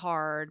 and it's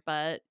hard,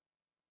 but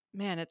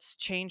man, it's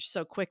changed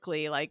so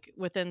quickly. Like,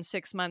 within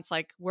 6 months,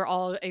 like, we're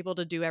all able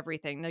to do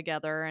everything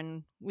together,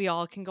 and we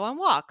all can go on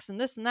walks and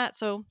this and that,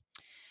 so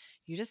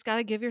you just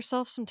gotta give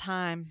yourself some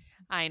time.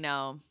 I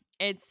know.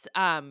 It's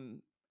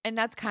and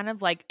that's kind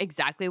of like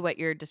exactly what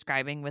you're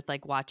describing with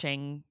like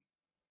watching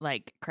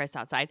like Chris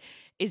outside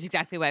is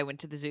exactly why I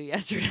went to the zoo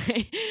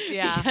yesterday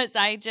Yeah. because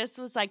I just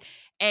was like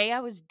I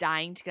was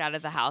dying to get out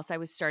of the house. I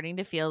was starting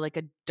to feel like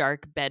a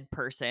dark bed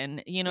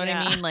person. You know what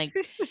I Yeah. mean? Like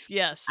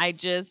Yes. I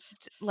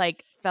just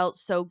like felt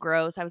so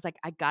gross. I was like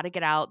I got to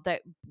get out. The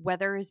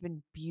weather has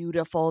been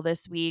beautiful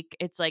this week.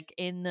 It's like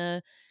in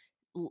the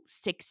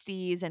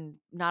 60s and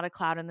not a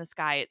cloud in the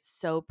sky. It's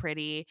so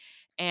pretty.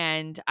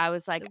 And I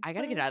was like, The I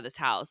got to get out best. of this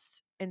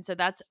house. And so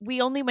we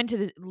only went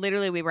to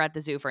literally, we were at the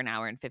zoo for an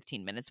hour and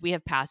 15 minutes. We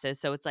have passes.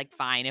 So it's like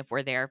fine if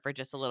we're there for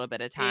just a little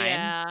bit of time.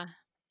 Yeah.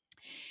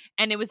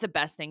 And it was the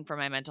best thing for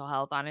my mental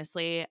health,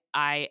 honestly.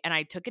 I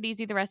took it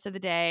easy the rest of the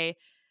day,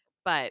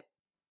 but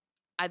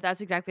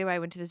that's exactly why I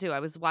went to the zoo. I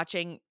was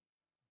watching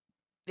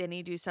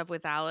Vinny do stuff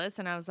with Alice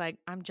and I was like,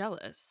 I'm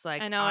jealous. I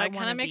Like, know, I it want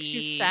kinda to makes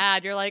you be,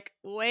 sad. You're like,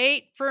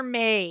 "Wait for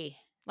me."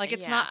 Like,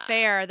 it's not yeah,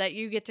 fair that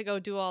you get to go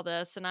do all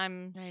this and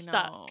I'm I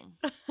stuck.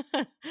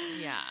 know.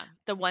 Yeah.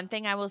 The one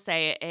thing I will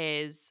say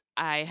is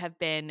I have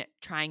been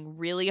trying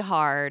really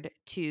hard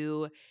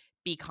to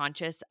be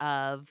conscious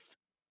of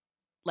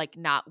like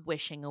not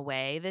wishing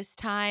away this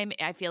time.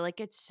 I feel like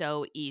it's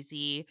so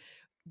easy.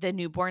 The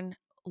newborn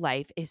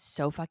life is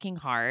so fucking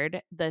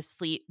hard. The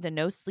sleep, the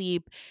no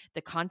sleep,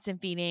 the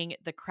constant feeding,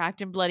 the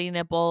cracked and bloody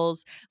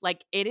nipples,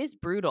 like it is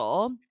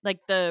brutal. Like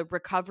the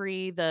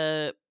recovery,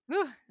 the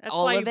Whew, that's why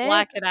all you of it.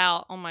 black it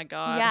out. Oh my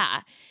god.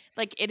 Yeah.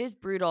 Like it is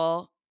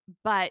brutal,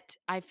 but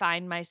I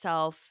find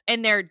myself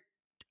and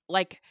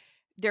like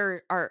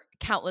there are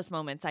countless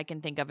moments I can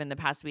think of in the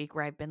past week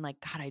where I've been like,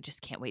 God, I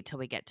just can't wait till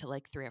we get to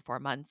like 3 or 4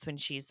 months when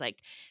she's like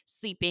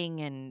sleeping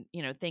and,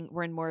 think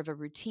we're in more of a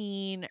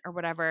routine or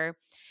whatever.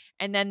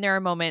 And then there are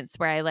moments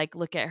where I like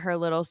look at her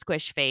little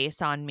squish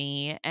face on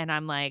me and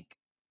I'm like,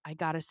 I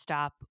gotta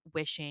stop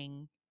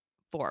wishing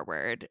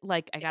forward.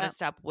 Like, I gotta Yeah.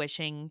 stop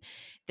wishing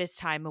this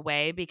time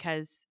away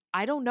because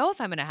I don't know if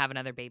I'm gonna have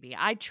another baby.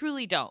 I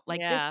truly don't. Like,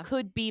 this Yeah.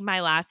 could be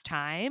my last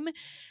time.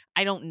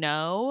 I don't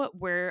know.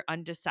 We're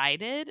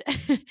undecided.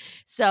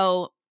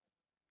 So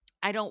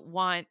I don't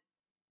want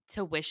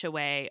to wish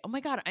away. Oh my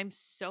God, I'm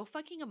so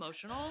fucking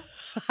emotional.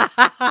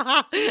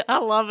 I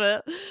love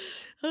it.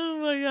 Oh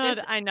my god.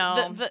 This I the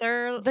know. the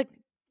They're the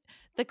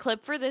the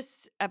clip for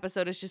this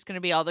episode is just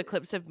gonna be all the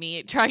clips of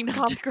me trying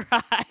not to com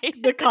cry.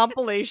 the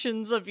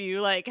compilations of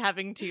you, like,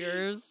 having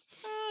tears.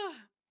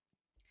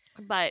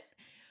 But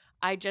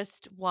I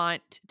just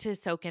want to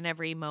soak in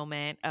every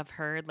moment of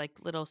her like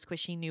little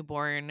squishy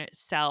newborn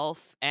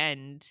self.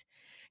 And,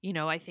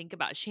 I think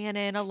about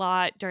Shannon a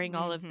lot during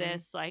all of Mhm.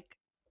 this. Like,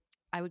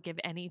 I would give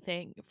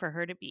anything for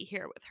her to be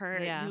here with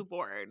her Yeah.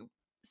 newborn.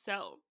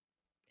 So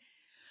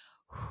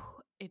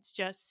it's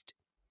just,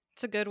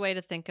 It's a good way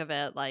to think of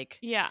it, like,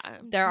 yeah,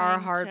 I'm there are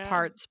trying hard to,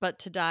 parts, but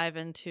to dive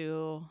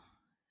into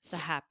the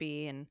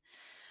happy, and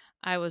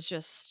I was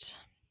just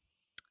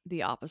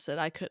the opposite.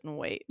 I couldn't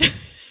wait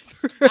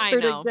for I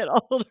her to know. get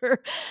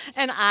older,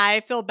 and I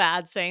feel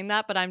bad saying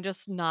that, but I'm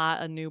just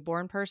not a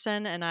newborn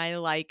person, and I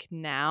like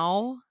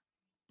now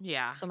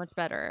Yeah. so much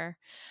better.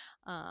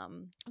 But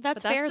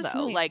That's that's fair just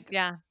though. me. Like,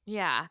 Yeah.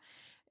 yeah.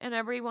 And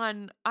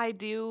everyone, I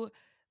do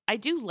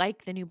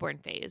like the newborn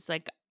phase.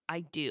 Like,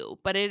 I do,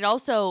 but it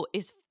also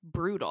is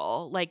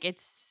brutal. Like,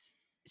 it's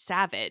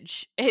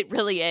savage. It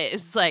really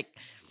is. Like,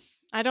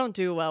 I don't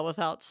do well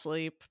without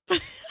sleep. I'm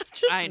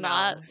just I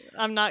not. know.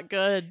 I'm not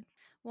good.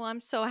 Well, I'm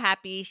so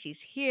happy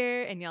she's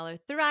here and y'all are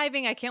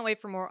thriving. I can't wait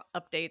for more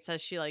updates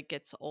as she like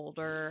gets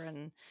older,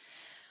 and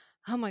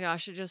oh my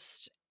gosh,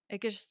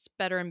 it gets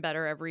better and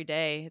better every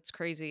day. It's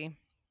crazy.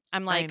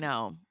 I'm I like,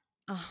 know.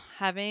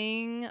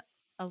 having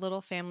a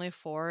little family of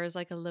four is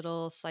like a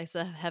little slice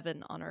of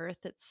heaven on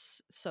earth.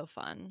 It's so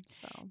fun.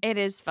 So, It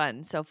is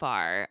fun so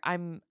far.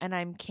 I'm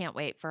can't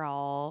wait for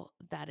all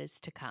that is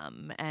to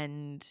come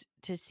and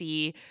to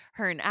see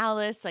her and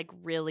Alice like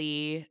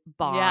really yeah,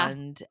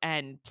 bond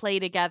and play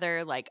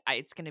together. Like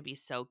it's going to be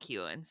so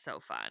cute and so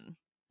fun.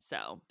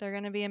 So, they're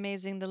going to be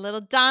amazing. The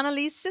little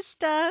Donnelly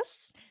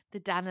sisters. the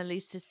Donnelly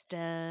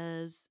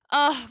sisters.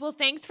 Oh, well,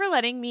 thanks for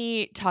letting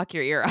me talk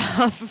your ear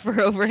off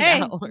for over an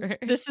Hey, hour.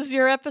 this is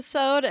your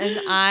episode, and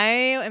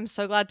I am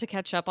so glad to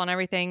catch up on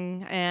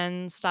everything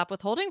and stop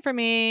withholding for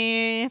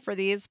me for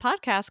these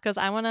podcasts because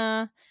I want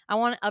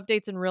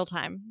updates in real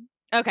time.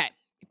 Okay.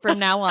 From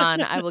now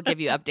on, I will give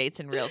you updates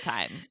in real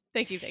time.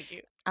 Thank you, thank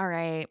you. All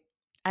right.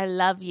 I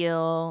love you.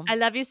 I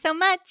love you so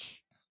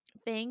much.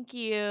 Thank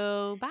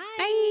you. Bye.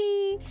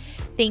 Bye.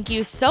 Thank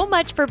you so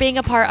much for being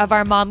a part of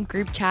our mom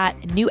group chat.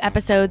 New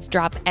episodes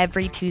drop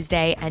every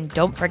Tuesday. And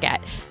don't forget,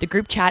 the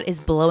group chat is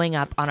blowing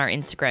up on our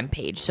Instagram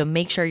page. So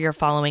make sure you're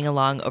following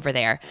along over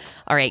there.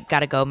 All right,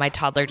 gotta go. My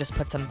toddler just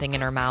put something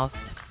in her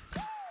mouth.